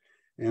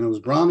 and it was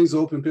Brownie's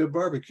Open Pit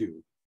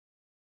Barbecue.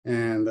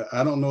 And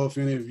I don't know if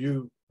any of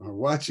you are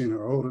watching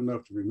or old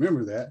enough to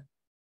remember that,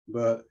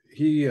 but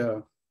he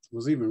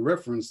was even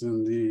referenced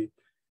in the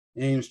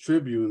Ames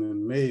Tribune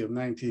in May of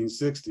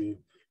 1960,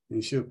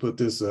 and she'll put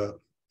this up.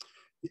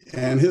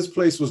 And his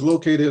place was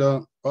located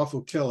off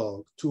of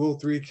Kellogg,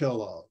 203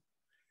 Kellogg.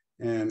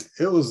 And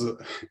it was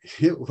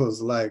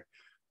like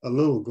a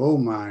little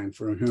gold mine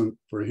for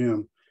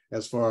him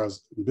as far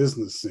as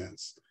business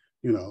sense,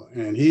 you know.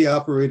 And he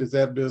operated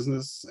that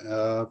business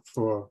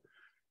for,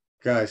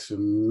 gosh,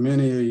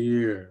 many a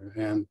year.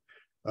 And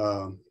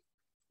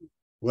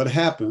what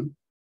happened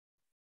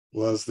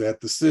was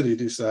that the city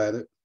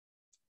decided,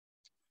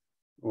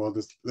 or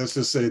let's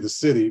just say the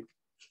city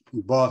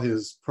bought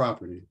his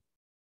property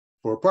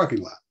for a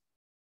parking lot,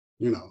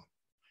 you know.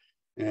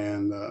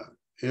 And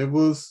it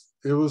was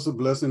a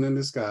blessing in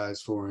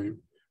disguise for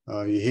him.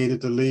 He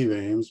hated to leave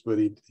Ames, but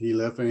he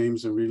left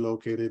Ames and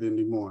relocated in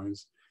Des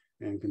Moines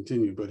and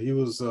continued. But he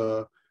was,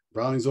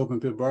 Brownie's Open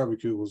Pit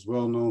Barbecue was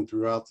well known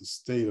throughout the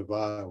state of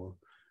Iowa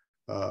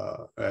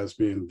as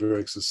being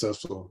very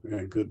successful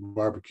and good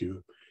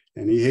barbecue.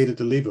 And he hated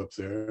to leave up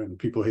there, and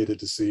people hated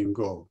to see him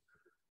go.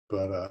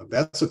 But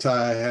that's a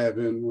tie I have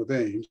in with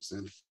Ames.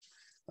 And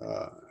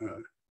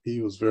he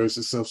was very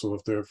successful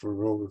up there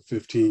for over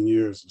 15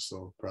 years or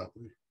so,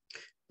 probably.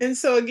 And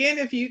so again,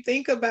 if you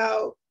think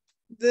about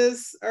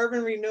this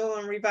urban renewal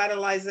and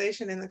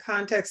revitalization in the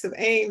context of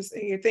Ames,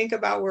 and you think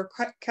about where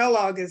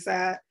Kellogg is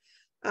at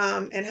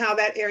and how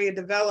that area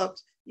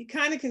developed, you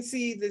kind of can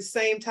see the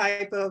same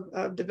type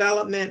of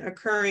development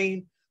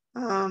occurring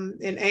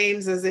in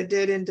Ames as it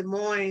did in Des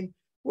Moines,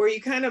 where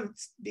you kind of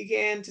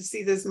began to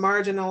see this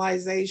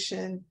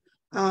marginalization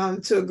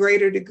to a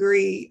greater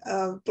degree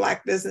of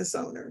Black business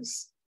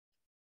owners.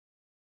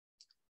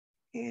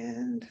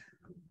 And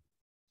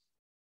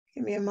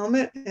give me a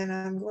moment, and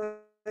I'm going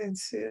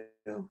to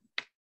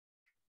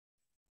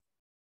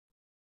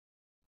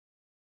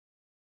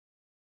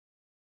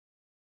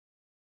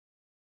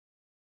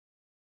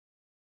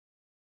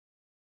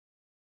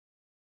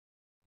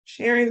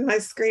sharing my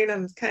screen.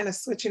 I'm kind of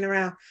switching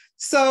around.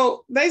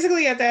 So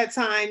basically at that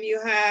time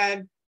you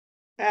had,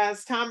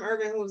 as Tom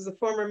Urban, who was the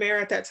former mayor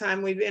at that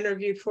time, we've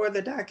interviewed for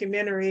the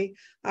documentary,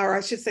 or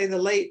I should say the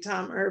late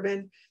Tom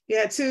Urban, you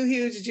had two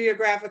huge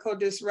geographical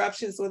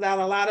disruptions without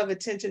a lot of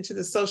attention to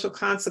the social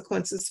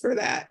consequences for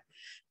that.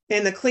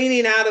 And the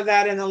cleaning out of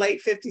that in the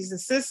late 50s and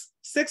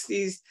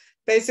 60s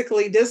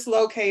basically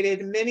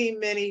dislocated many,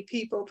 many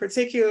people,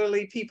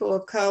 particularly people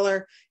of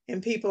color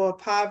and people of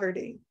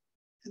poverty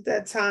at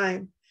that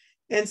time.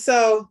 And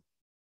so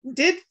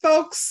did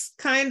folks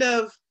kind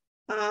of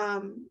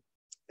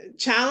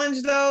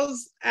challenge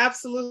those?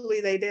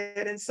 Absolutely they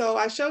did. And so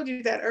I showed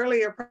you that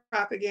earlier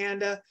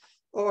propaganda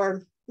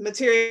or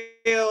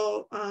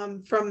material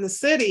from the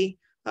city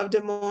of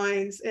Des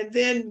Moines, and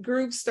then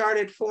groups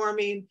started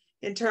forming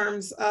in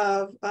terms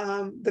of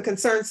the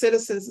Concerned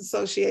Citizens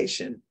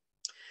Association.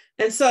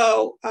 And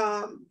so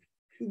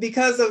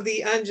because of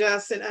the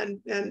unjust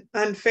and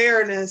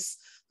unfairness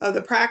of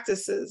the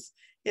practices,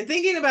 and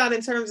thinking about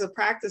in terms of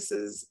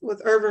practices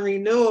with urban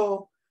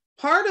renewal,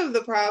 part of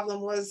the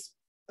problem was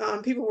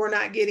people were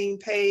not getting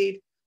paid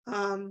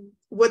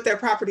what their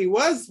property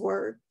was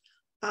worth,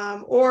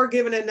 or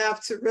given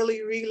enough to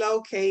really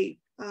relocate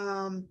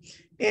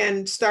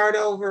and start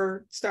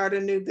a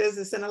new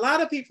business. And a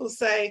lot of people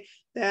say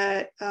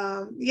that,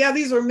 yeah,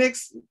 these were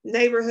mixed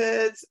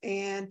neighborhoods,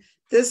 and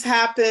this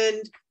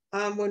happened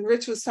when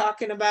Rich was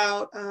talking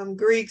about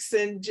Greeks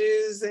and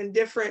Jews and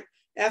different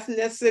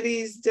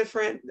ethnicities,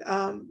 different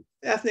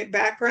ethnic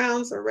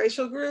backgrounds or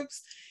racial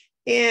groups.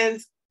 And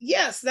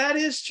yes, that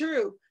is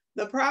true.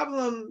 The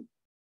problem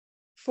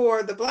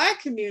for the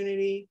Black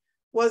community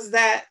was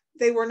that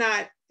they were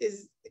not,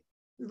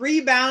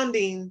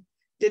 rebounding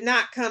did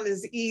not come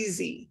as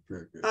easy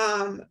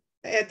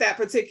at that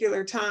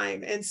particular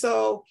time. And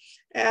so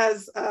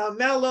as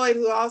Mel Lloyd,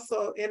 who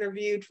also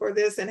interviewed for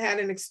this and had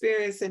an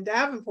experience in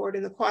Davenport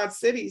in the Quad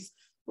Cities,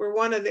 where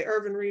one of the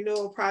urban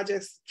renewal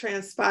projects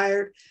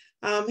transpired,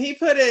 he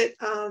put it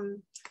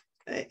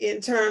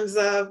in terms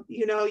of,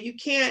 you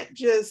can't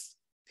just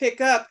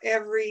pick up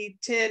every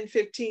 10,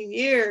 15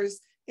 years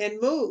and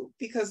move,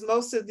 because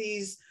most of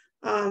these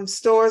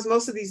stores,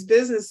 most of these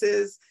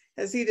businesses,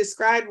 as he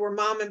described, were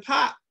mom and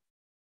pop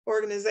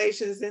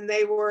organizations, and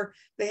they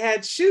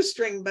had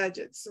shoestring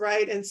budgets,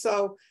 right? And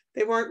so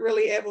they weren't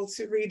really able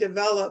to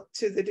redevelop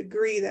to the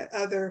degree that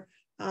other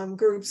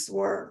groups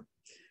were.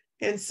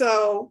 And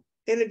so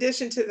in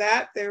addition to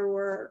that, there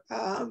were,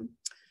 I've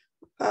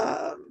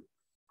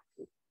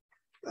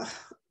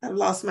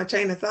lost my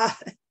train of thought,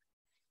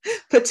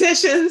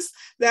 petitions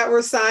that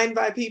were signed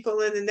by people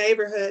in the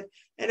neighborhood.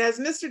 And as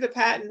Mr.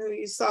 DePatten, who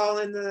you saw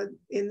in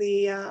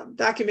the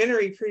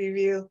documentary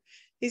preview,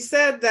 he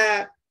said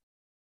that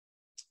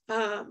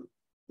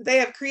they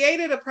have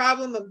created a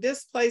problem of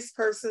displaced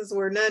persons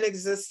where none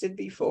existed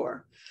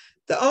before.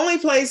 The only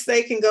place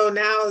they can go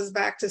now is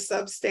back to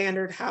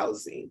substandard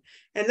housing.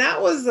 And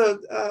that was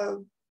a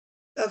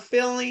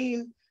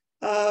feeling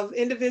of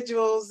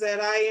individuals that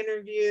I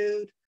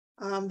interviewed,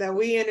 that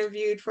we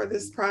interviewed for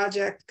this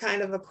project,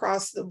 kind of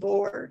across the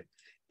board.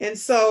 And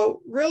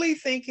so really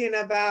thinking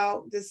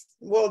about this,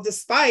 well,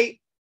 despite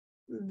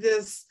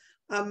this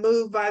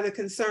move by the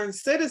concerned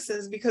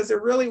citizens, because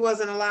there really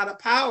wasn't a lot of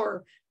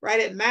power, right?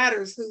 It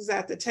matters who's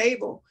at the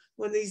table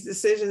when these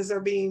decisions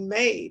are being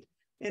made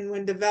and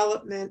when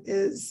development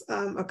is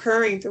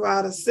occurring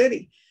throughout a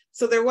city.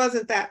 So there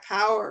wasn't that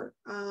power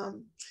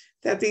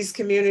that these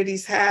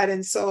communities had.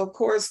 And so, of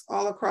course,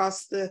 all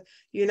across the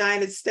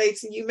United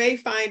States, and you may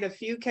find a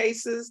few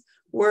cases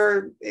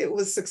where it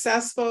was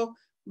successful,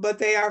 but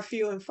they are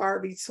few and far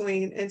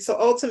between. And so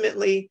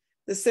ultimately,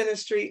 the Center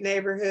Street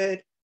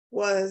neighborhood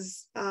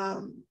was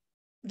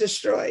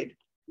destroyed.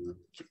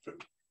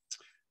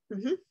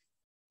 Mm-hmm.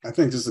 I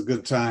think this is a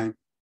good time.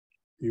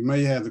 You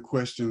may have the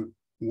question,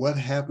 what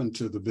happened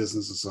to the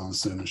businesses on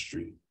Center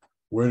Street?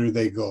 Where did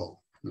they go?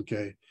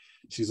 Okay,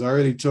 she's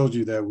already told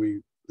you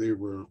that they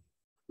were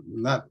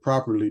not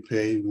properly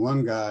paid.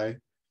 One guy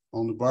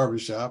on the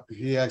barbershop,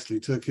 he actually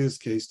took his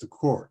case to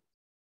court,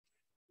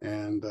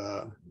 and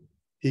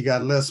he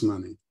got less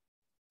money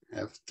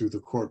through the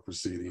court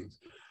proceedings.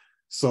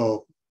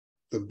 So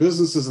the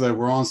businesses that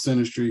were on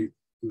Center Street,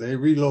 they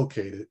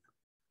relocated.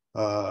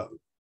 One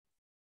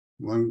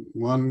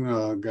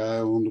guy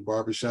owned a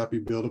barbershop. He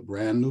built a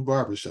brand new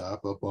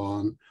barbershop up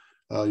on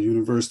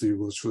University,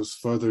 which was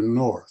further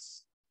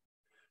north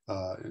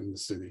in the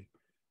city.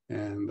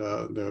 And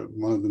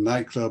one of the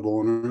nightclub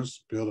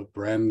owners built a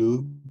brand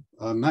new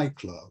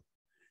nightclub.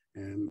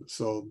 And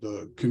so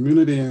the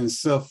community in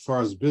itself, as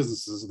far as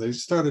businesses, they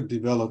started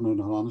development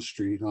on the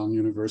street on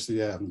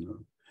University Avenue.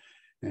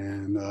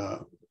 And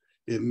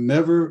it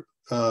never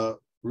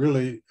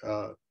really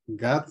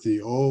got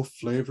the old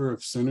flavor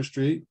of Center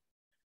Street,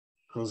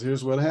 because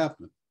here's what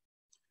happened.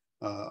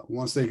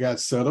 Once they got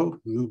settled,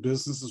 new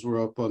businesses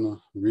were up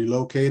on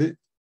relocated.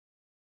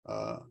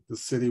 The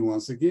city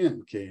once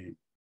again came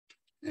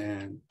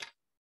and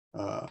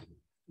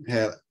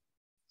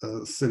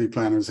city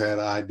planners had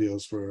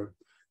ideals for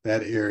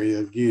that area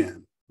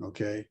again,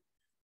 okay?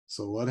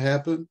 So what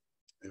happened?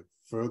 It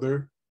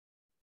further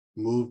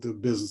moved the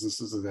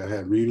businesses that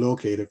had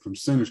relocated from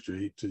Center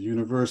Street to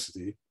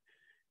University,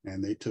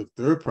 and they took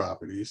their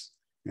properties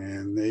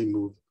and they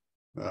moved,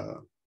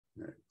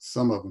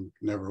 some of them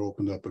never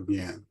opened up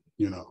again,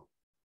 you know.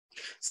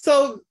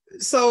 So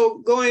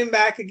going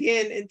back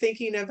again and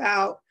thinking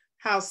about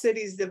how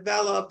cities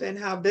develop and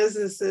how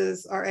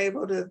businesses are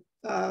able to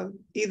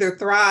either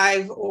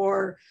thrive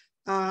or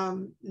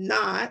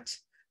not,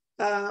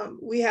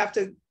 we have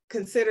to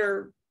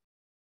consider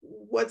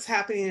what's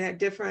happening at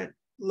different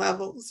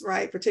levels,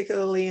 right?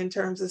 Particularly in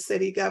terms of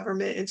city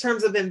government, in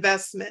terms of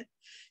investment,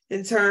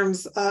 in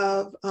terms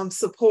of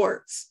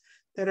supports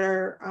that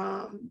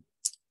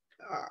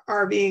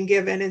are being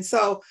given. And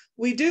so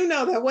we do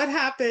know that what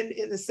happened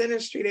in the Center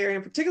Street area,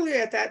 and particularly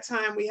at that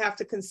time, we have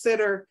to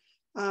consider,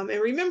 and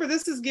remember,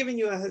 this is giving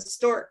you a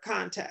historic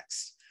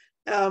context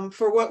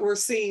for what we're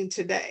seeing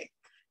today.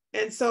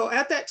 And so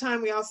at that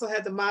time, we also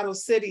had the model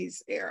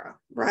cities era,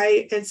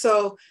 right? And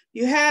so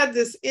you had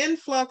this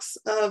influx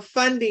of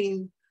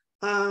funding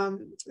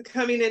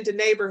coming into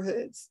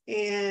neighborhoods.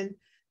 And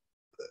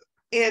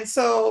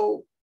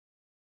so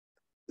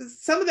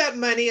some of that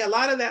money, a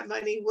lot of that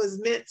money was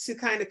meant to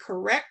kind of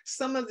correct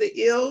some of the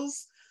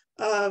ills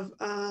of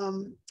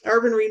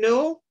urban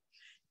renewal.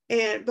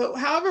 But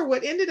however,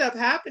 what ended up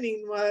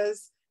happening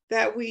was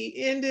that we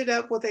ended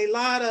up with a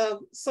lot of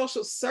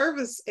social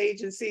service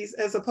agencies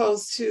as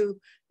opposed to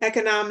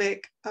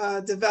economic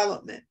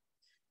development.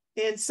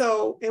 And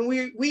so, and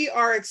we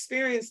are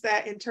experiencing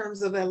that in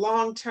terms of a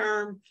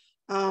long-term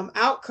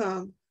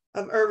outcome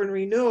of urban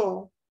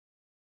renewal.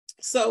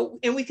 So,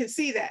 and we can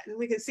see that, and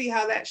we can see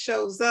how that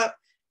shows up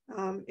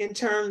in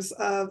terms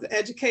of the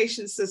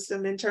education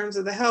system, in terms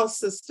of the health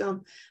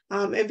system,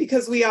 and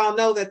because we all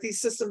know that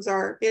these systems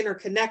are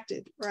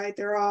interconnected, right?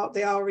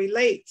 They all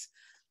relate.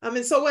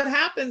 And so what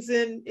happens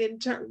when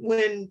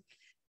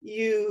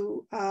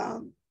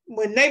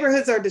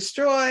neighborhoods are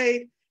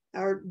destroyed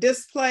or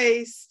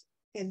displaced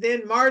and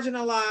then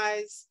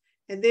marginalized,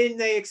 and then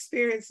they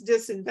experience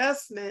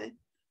disinvestment,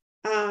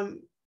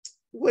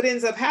 what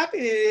ends up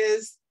happening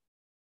is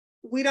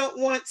we don't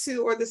want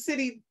to, or the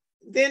city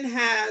then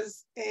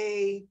has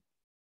a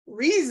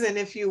reason,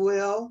 if you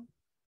will,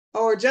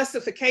 or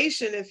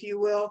justification, if you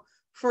will,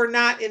 for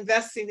not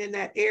investing in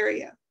that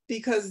area,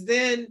 because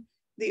then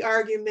the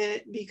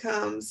argument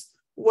becomes,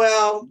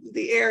 well,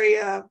 the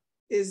area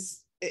is,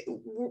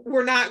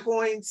 we're not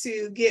going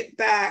to get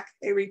back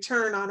a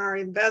return on our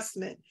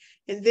investment.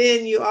 And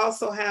then you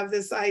also have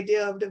this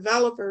idea of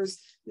developers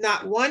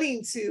not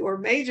wanting to, or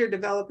major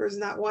developers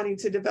not wanting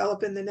to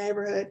develop in the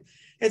neighborhood.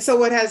 And so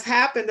what has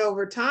happened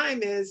over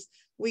time is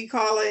we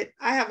call it,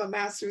 I have a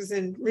master's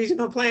in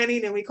regional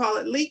planning, and we call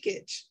it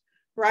leakage,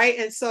 right?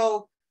 And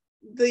so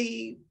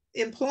the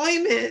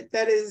employment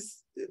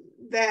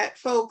that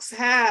folks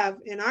have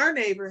in our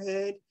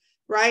neighborhood,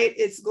 right,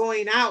 it's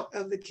going out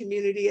of the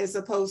community as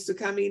opposed to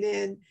coming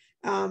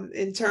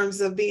in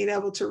terms of being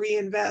able to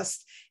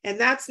reinvest. And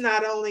that's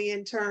not only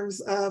in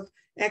terms of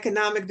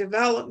economic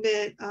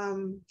development,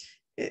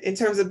 in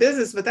terms of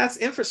business, but that's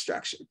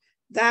infrastructure.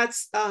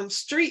 That's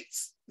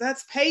streets,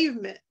 that's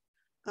pavement.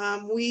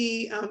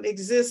 We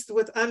exist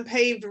with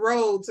unpaved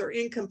roads or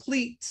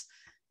incomplete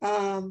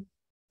roads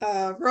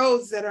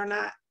that are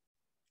not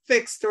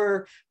fixed,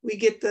 or we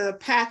get the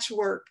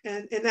patchwork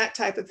and that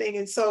type of thing.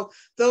 And so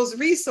those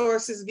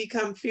resources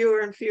become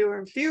fewer and fewer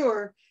and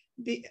fewer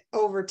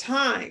over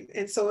time.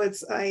 And so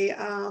it's a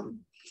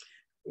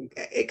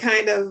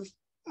kind of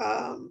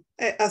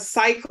a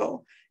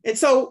cycle. And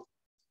so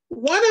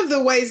one of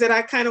the ways that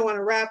I kind of want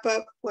to wrap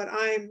up what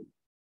I'm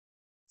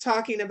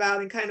talking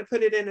about and kind of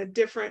put it in a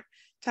different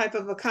type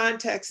of a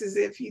context is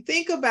if you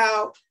think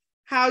about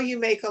how you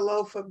make a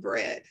loaf of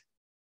bread,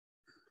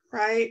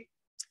 right?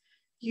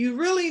 You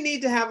really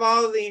need to have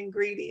all of the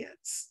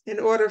ingredients in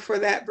order for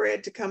that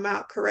bread to come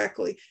out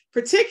correctly,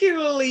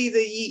 particularly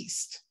the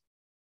yeast,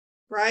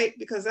 right?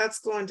 Because that's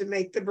going to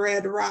make the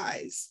bread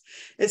rise.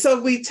 And so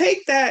if we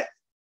take that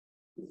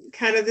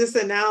kind of this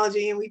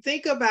analogy and we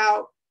think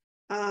about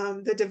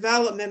the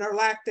development or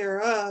lack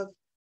thereof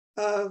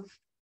of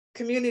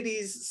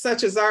communities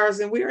such as ours,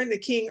 and we're in the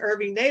King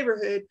Irving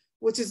neighborhood,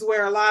 which is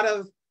where a lot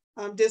of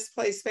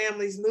displaced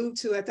families moved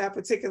to at that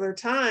particular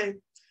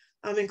time,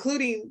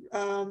 including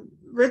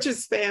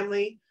Richard's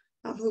family,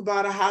 who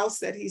bought a house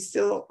that he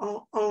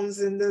still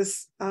owns in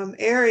this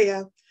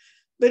area.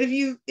 But if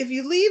you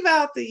leave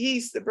out the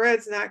yeast, the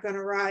bread's not going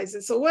to rise.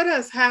 And so what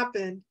has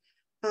happened,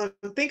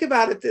 think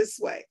about it this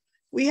way.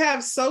 We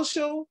have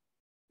social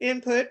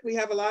input. We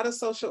have a lot of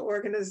social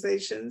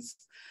organizations,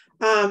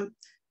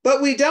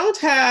 but we don't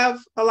have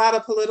a lot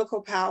of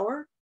political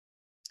power,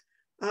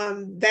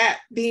 that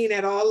being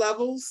at all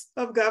levels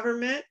of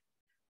government,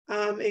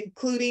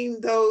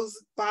 including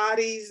those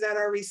bodies that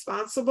are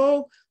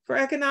responsible for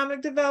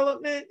economic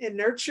development and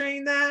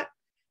nurturing that.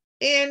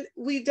 And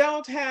we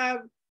don't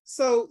have,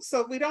 so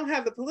if we don't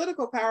have the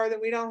political power,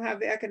 then we don't have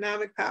the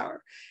economic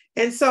power.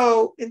 And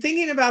so in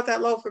thinking about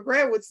that loaf of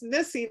bread, what's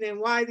missing and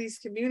why these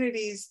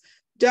communities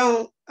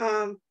don't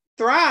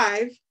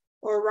thrive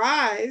or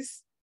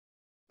rise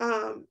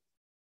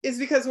is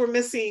because we're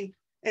missing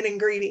an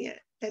ingredient,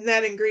 and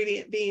that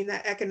ingredient being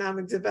that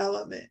economic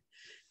development.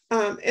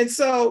 And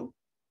so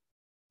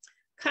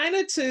kind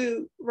of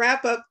to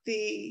wrap up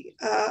the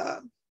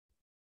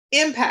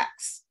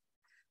impacts,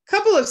 a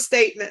couple of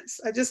statements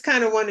I just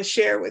kind of want to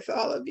share with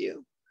all of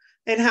you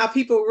and how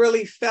people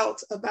really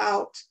felt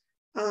about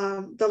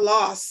the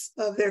loss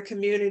of their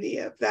community,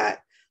 of that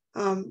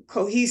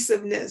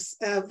cohesiveness,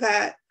 of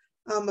that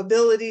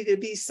ability to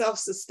be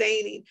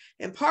self-sustaining.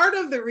 And part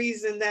of the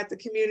reason that the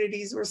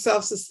communities were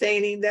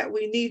self-sustaining that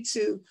we need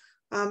to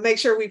make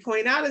sure we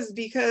point out is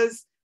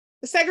because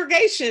the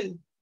segregation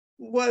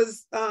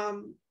was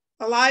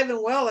alive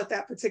and well at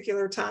that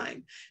particular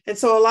time. And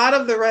so a lot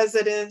of the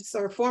residents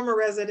or former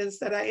residents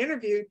that I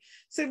interviewed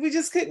said we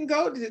just couldn't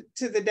go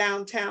to the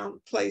downtown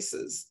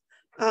places,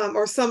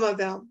 or some of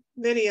them,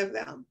 many of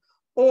them,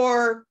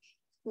 or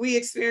we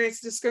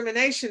experienced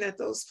discrimination at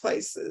those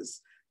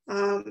places.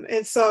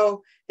 And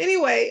so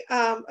anyway,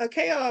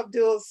 Akeo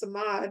Abdul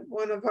Samad,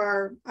 one of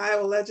our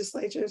Iowa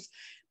legislator,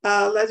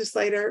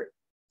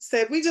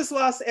 said, we just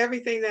lost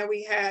everything that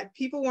we had.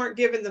 People weren't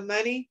given the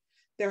money,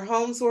 their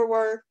homes were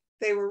worth,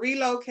 they were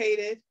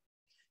relocated.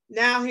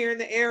 Now here in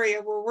the area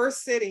where we're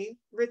sitting,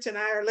 Rich and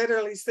I are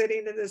literally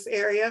sitting in this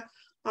area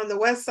on the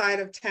west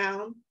side of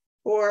town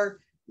or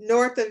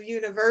north of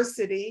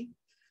University,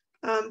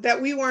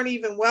 that we weren't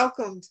even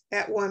welcomed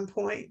at one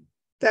point,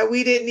 that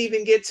we didn't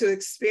even get to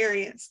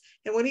experience.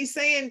 And when he's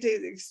saying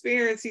to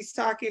experience, he's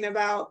talking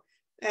about,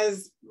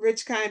 as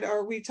Rich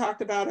we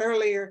talked about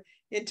earlier,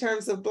 in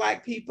terms of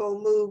Black people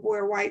move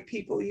where white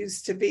people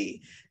used to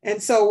be.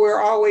 And so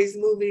we're always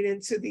moving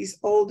into these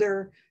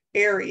older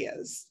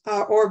areas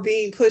or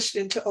being pushed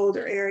into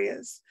older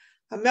areas.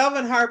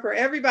 Melvin Harper,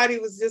 everybody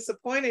was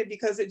disappointed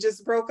because it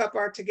just broke up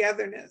our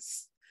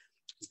togetherness.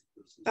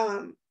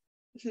 And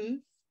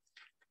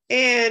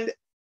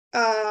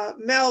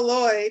Mel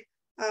Lloyd,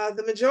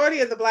 the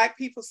majority of the Black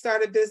people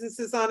started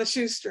businesses on a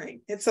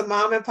shoestring. It's a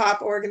mom and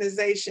pop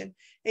organization,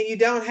 and you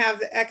don't have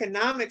the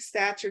economic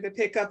stature to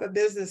pick up a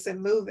business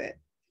and move it.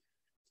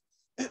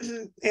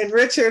 And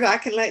Richard, I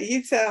can let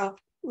you tell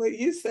what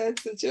you said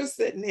since you're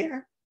sitting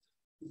here.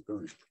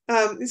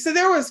 So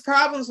there was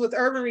problems with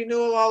urban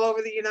renewal all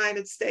over the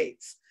United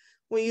States.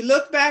 When you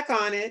look back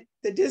on it,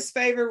 the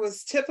disfavor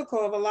was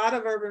typical of a lot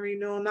of urban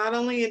renewal, not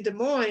only in Des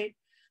Moines,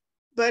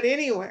 but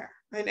anywhere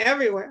and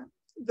everywhere.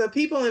 The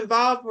people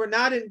involved were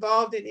not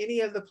involved in any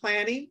of the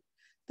planning.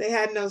 They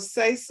had no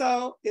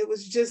say-so. It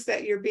was just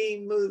that you're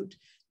being moved.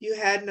 You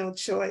had no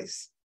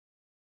choice.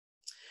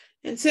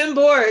 And Tim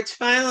Borich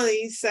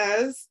finally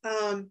says,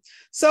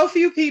 so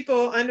few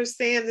people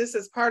understand this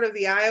as part of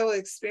the Iowa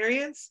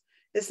experience.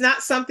 It's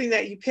not something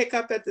that you pick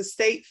up at the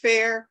state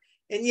fair,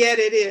 and yet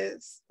it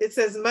is. It's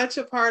as much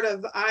a part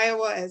of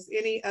Iowa as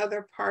any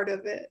other part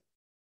of it.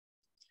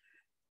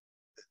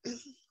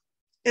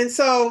 And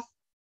so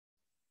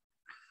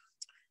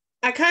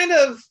I kind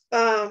of,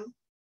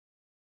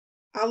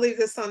 I'll leave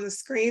this on the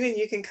screen and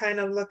you can kind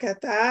of look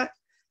at that.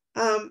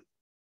 But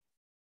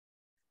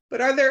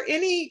are there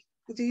any,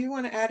 do you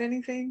want to add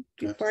anything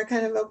before I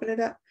kind of open it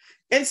up?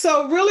 And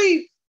so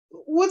really,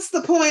 what's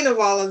the point of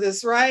all of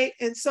this, right?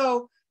 And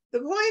so the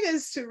point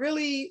is to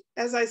really,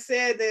 as I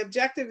said, the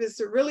objective is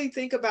to really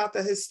think about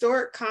the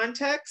historic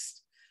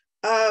context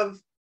of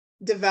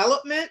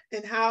development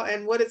and how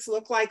and what it's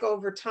looked like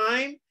over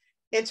time,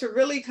 and to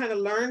really kind of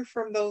learn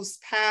from those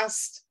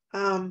past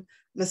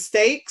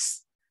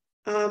mistakes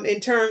in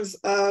terms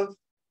of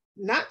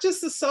not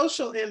just the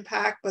social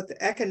impact, but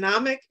the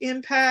economic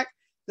impact,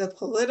 the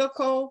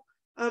political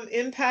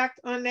impact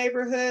on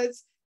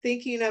neighborhoods,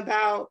 thinking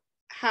about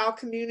how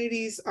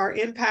communities are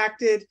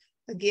impacted,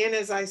 again,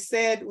 as I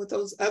said, with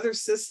those other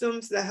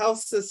systems, the health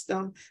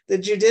system, the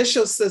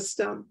judicial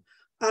system,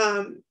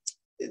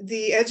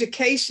 the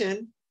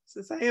education,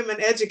 since I am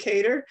an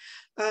educator,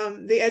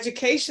 the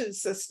education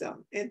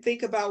system, and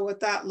think about what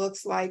that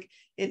looks like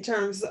in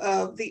terms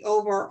of the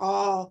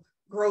overall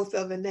growth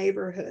of a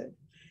neighborhood.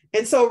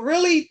 And so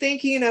really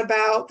thinking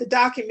about the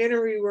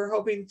documentary, we're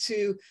hoping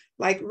to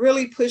like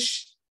really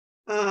push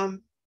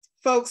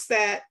folks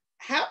that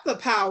have the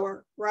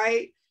power,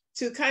 right,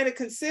 to kind of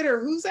consider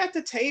who's at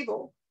the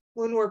table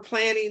when we're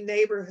planning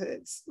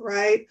neighborhoods,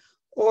 right?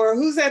 Or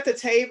who's at the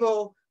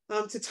table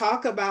to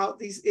talk about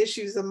these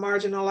issues of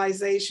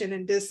marginalization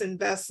and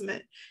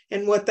disinvestment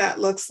and what that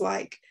looks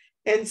like.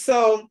 And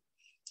so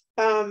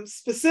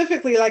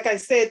specifically, like I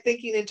said,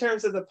 thinking in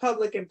terms of the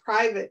public and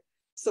private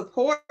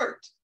support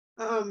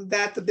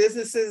that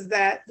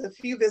the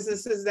few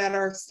businesses that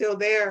are still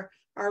there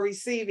are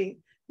receiving.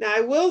 Now,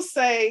 I will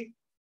say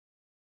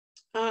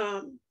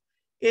in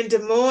Des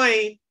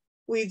Moines,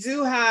 we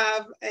do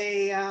have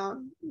a,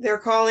 they're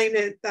calling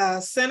it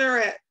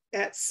Center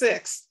at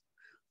 6th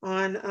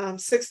on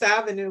 6th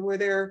Avenue, where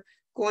they're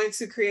going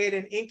to create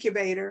an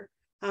incubator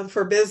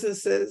for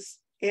businesses.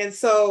 And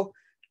so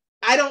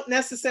I don't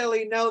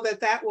necessarily know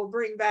that that will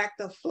bring back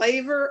the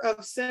flavor of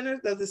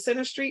the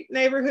Center Street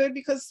neighborhood,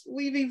 because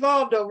we've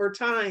evolved over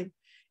time.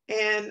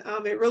 And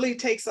it really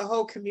takes a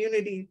whole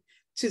community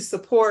to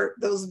support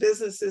those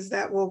businesses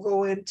that will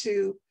go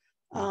into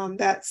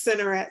that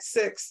Center at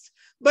 6th.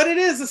 But it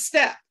is a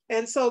step.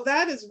 And so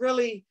that is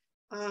really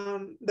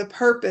the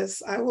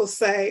purpose, I will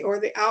say, or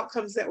the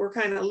outcomes that we're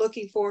kind of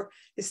looking for,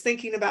 is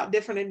thinking about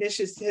different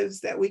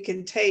initiatives that we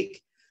can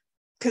take,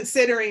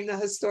 considering the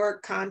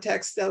historic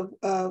context of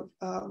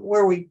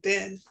where we've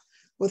been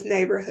with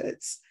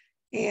neighborhoods.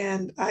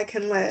 And I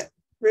can let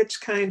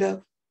Rich kind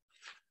of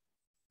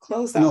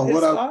close out his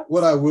thoughts.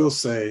 What I will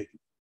say,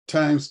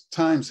 times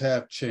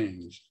have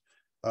changed.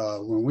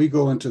 When we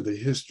go into the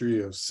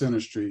history of Center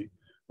Street,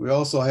 we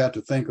also have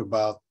to think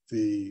about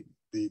the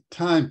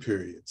time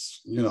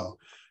periods. You know,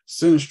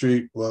 Center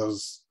Street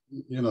was,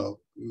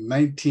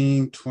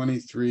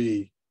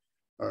 1923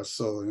 or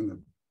so, in the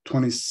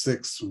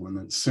 26 when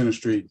the Center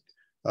Street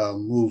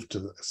moved to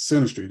the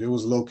Center Street. It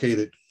was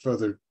located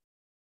further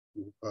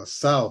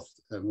south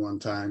at one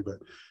time, but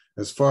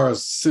as far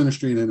as Center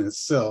Street in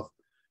itself,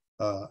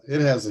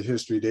 it has a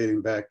history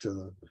dating back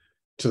to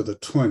the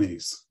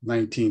 20s,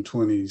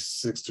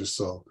 1926 or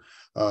so.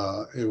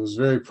 It was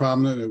very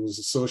prominent. It was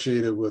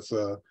associated with,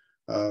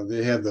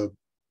 they had the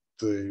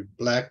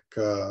black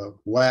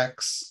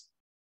wax,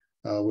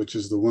 which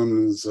is the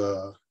women's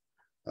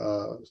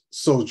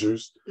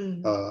soldiers.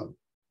 Mm-hmm.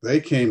 They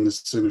came to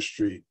Center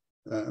Street.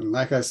 And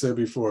like I said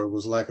before, it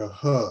was like a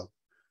hub.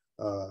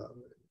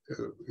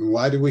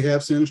 Why did we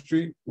have Center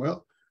Street?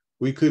 Well,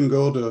 we couldn't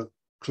go to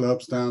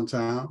clubs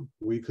downtown.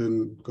 We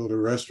couldn't go to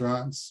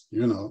restaurants,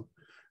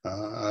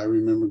 I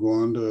remember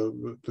going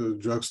to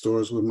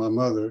drugstores with my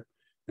mother,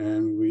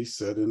 and we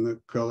sat in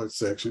the colored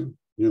section,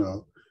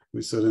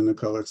 we sat in the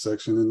colored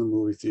section in the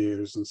movie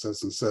theaters and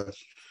such and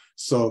such.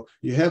 So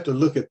you have to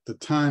look at the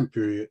time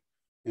period,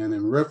 and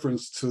in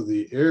reference to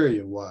the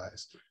area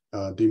wise,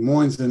 Des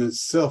Moines in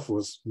itself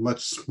was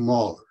much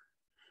smaller.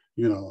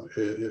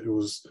 It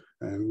was,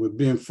 and with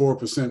being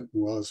 4%,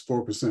 well, it's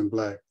 4%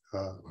 Black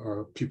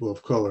or people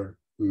of color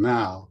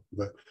now,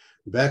 but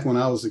back when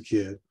I was a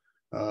kid,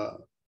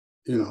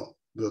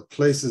 the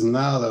places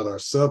now that are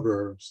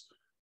suburbs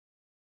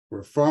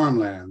were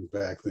farmland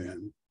back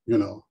then,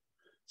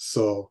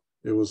 so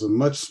it was a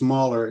much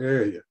smaller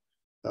area.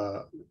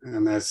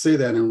 And I say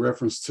that in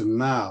reference to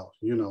now,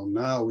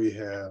 now we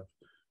have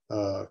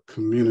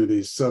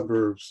communities,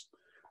 suburbs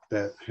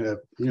that have,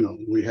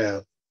 we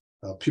have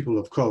people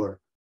of color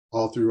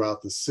all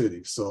throughout the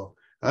city. So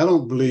I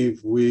don't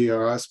believe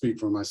I speak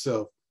for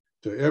myself,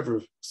 to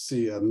ever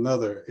see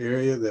another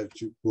area that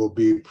will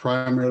be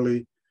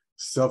primarily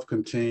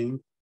self-contained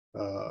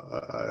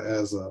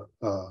as a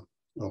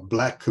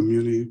Black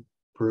community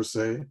per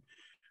se,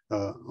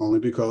 only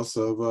because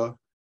of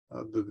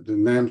the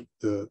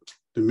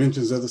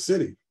dimensions of the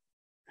city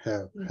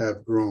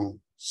have grown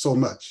so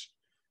much,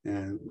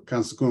 and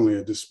consequently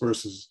it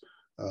disperses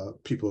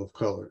people of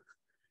color,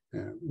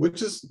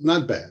 which is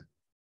not bad.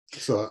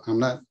 So I'm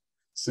not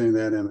saying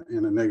that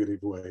in a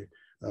negative way.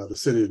 The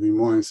city of Des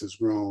Moines has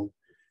grown,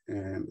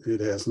 and it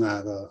has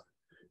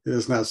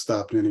not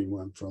stopped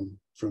anyone from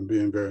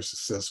being very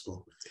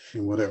successful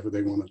in whatever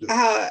they want to do.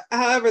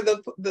 However,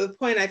 the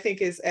point I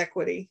think is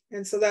equity.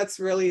 And so that's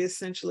really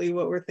essentially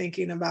what we're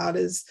thinking about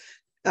is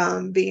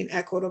being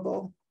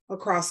equitable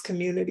across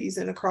communities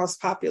and across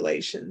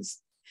populations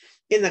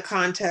in the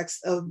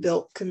context of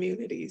built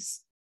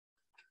communities.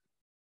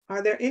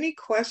 Are there any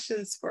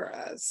questions for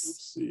us?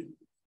 Let's see.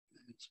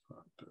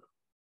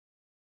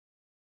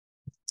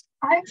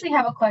 I actually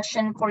have a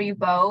question for you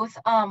both.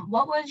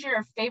 What was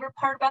your favorite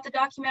part about the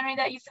documentary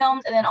that you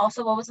filmed? And then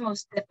also, what was the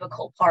most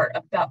difficult part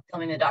about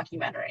filming the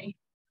documentary?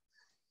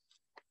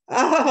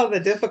 Oh, the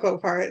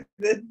difficult part.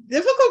 The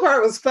difficult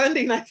part was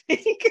funding, I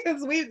think,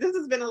 because this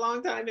has been a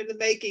long time in the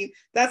making.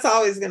 That's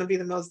always going to be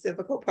the most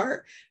difficult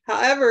part.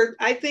 However,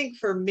 I think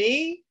for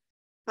me,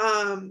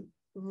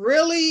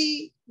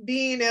 really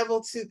being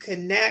able to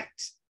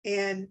connect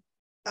and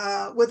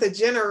with a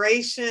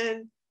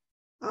generation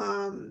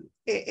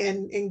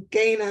and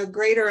gain a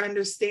greater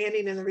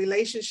understanding in the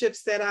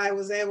relationships that I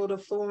was able to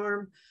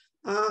form,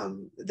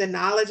 the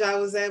knowledge I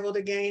was able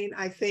to gain.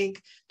 I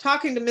think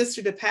talking to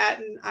Mr.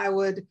 DePatten, I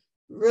would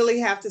really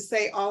have to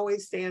say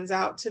always stands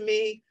out to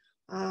me.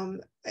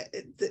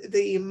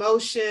 The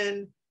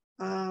emotion,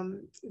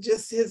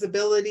 just his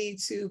ability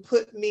to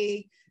put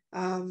me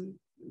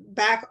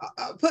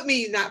put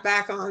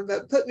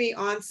me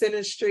on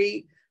Center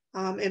Street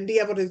and be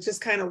able to just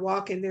kind of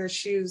walk in their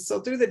shoes. So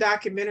through the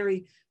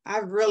documentary,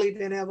 I've really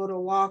been able to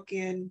walk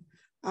in.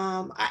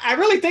 I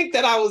really think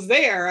that I was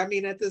there, I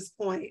mean, at this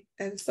point.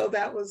 And so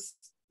that was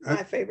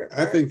my favorite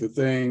part. I think the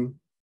thing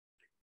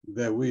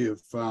that we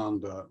have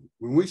found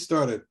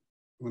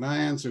when I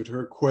answered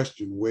her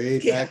question way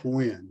back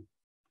when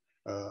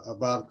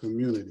about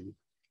community,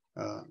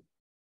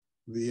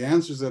 the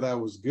answers that I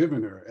was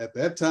giving her at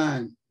that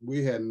time,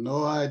 we had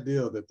no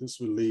idea that this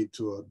would lead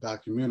to a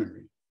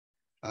documentary.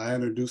 I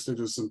introduced her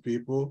to some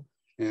people,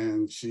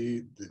 and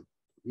she,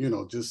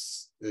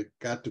 just it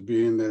got to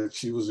be in that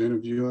she was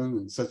interviewing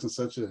and such,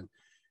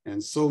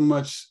 and so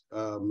much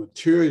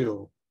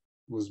material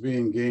was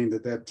being gained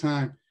at that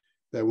time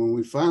that when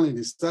we finally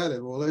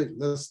decided, well, hey,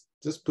 let's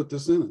just put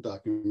this in a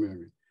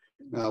documentary.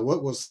 Now,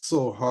 what was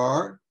so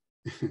hard,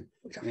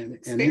 and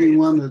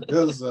anyone that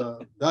does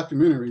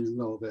documentaries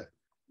know that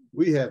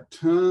we have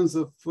tons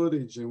of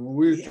footage, and when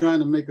we're trying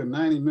to make a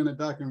 90-minute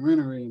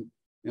documentary,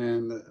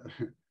 and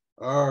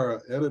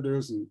our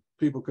editors and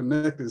people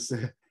connected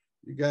said,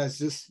 you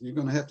guys you're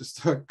gonna have to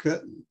start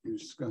cutting. You're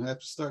just gonna have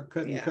to start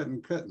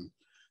cutting.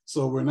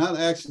 So we're not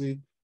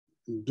actually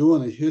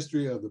doing a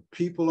history of the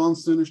people on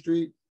Center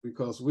Street,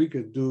 because we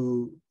could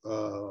do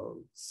a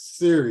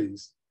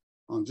series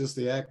on just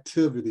the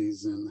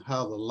activities and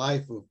how the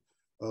life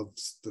of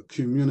the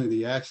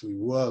community actually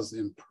was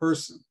in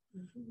person.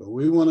 Mm-hmm. But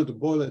we wanted to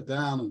boil it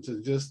down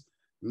into just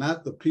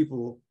not the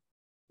people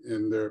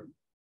and their,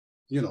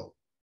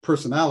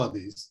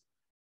 personalities,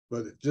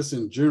 but just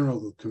in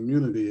general, the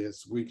community,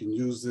 as we can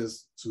use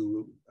this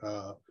to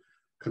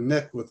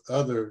connect with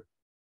other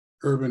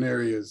urban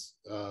areas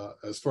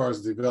as far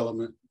as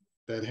development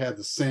that had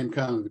the same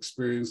kind of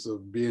experience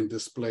of being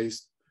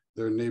displaced,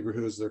 their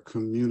neighborhoods, their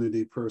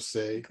community per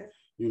se. Okay.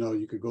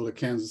 You could go to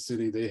Kansas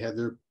City, they had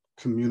their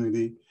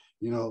community,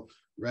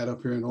 right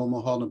up here in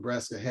Omaha,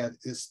 Nebraska had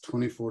its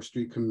 24th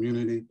Street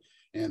community.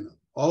 And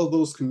all of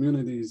those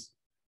communities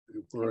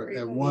were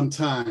at one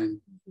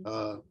time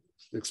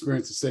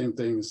experienced the same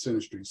thing as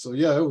Center Street. So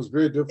yeah, it was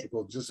very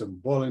difficult just in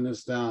boiling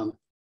this down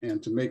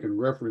and to make a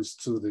reference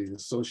to the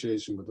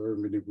association with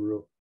urban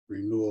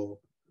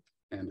renewal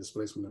and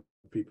displacement of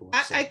people.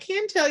 I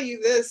can tell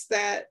you this,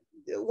 that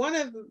one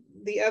of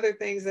the other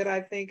things that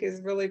I think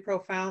is really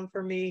profound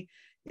for me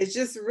is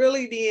just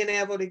really being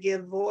able to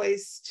give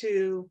voice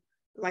to,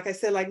 like I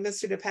said, like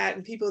Mr.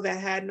 DePatten, people that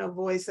had no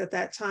voice at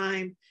that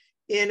time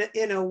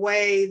in a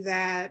way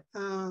that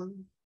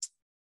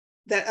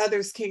that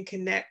others can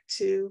connect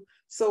to.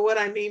 So what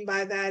I mean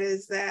by that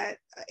is that,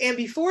 and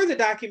before the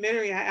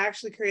documentary, I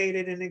actually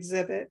created an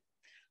exhibit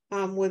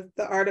with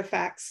the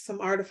artifacts,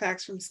 some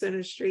artifacts from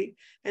Center Street.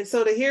 And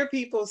so to hear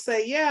people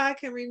say, yeah, I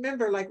can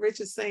remember, like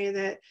Rich is saying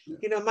that,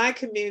 my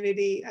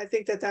community, I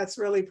think that that's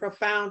really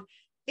profound.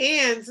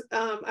 And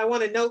I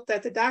want to note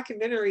that the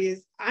documentary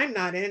I'm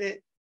not in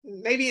it,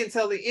 maybe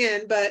until the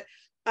end, but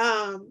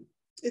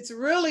it's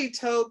really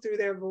told through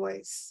their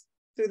voice,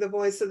 through the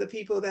voice of the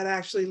people that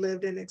actually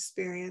lived and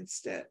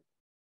experienced it.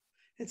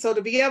 And so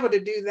to be able to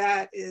do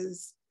that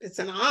it's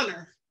an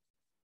honor.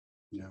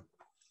 Yeah.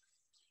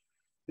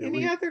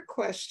 Any other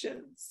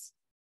questions?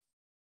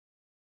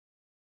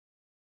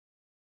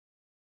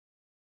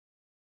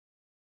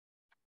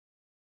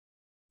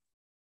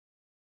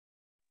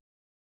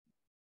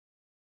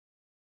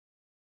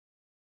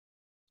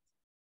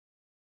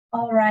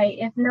 All right.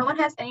 If no one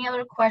has any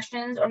other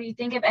questions or you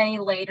think of any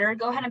later,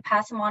 go ahead and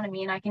pass them on to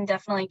me and I can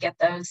definitely get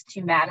those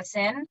to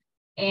Madison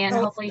and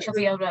hopefully she'll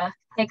be able to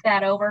take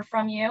that over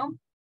from you.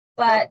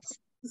 But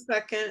a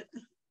second.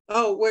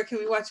 Oh, where can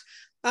we watch?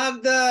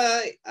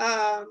 The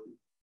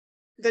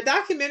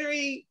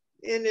documentary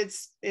in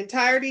its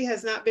entirety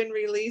has not been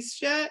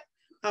released yet.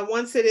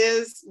 Once it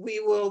is, we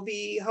will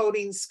be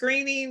holding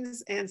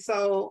screenings. And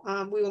so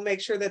we will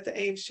make sure that the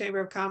Ames Chamber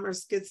of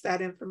Commerce gets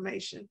that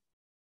information.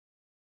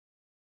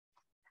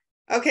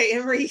 Okay,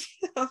 Emery,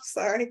 I'm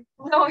sorry.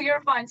 No,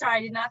 you're fine. Sorry,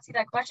 I did not see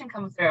that question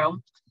come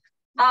through.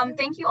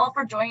 Thank you all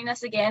for joining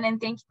us again. And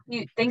thanks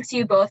to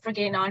you both for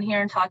getting on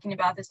here and talking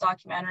about this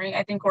documentary.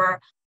 I think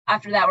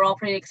after that, we're all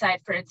pretty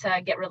excited for it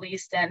to get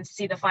released and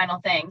see the final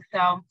thing.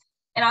 So,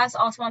 and I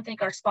also want to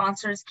thank our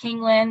sponsors,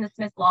 Kingland, the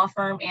Smith Law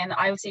Firm, and the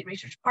Iowa State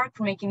Research Park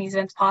for making these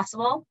events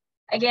possible.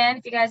 Again,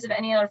 if you guys have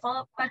any other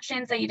follow-up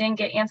questions that you didn't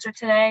get answered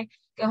today,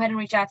 go ahead and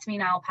reach out to me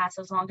and I'll pass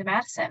those along to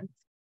Madison.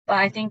 But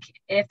I think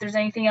if there's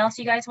anything else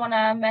you guys want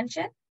to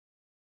mention.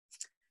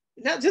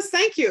 No, just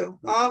thank you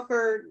all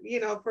for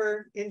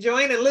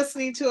enjoying and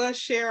listening to us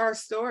share our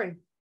story.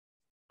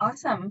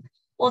 Awesome.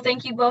 Well,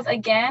 thank you both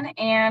again,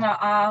 and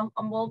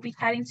we'll be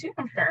chatting soon,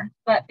 I'm sure.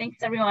 But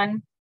thanks,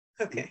 everyone.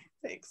 Okay,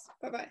 thanks.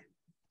 Bye-bye.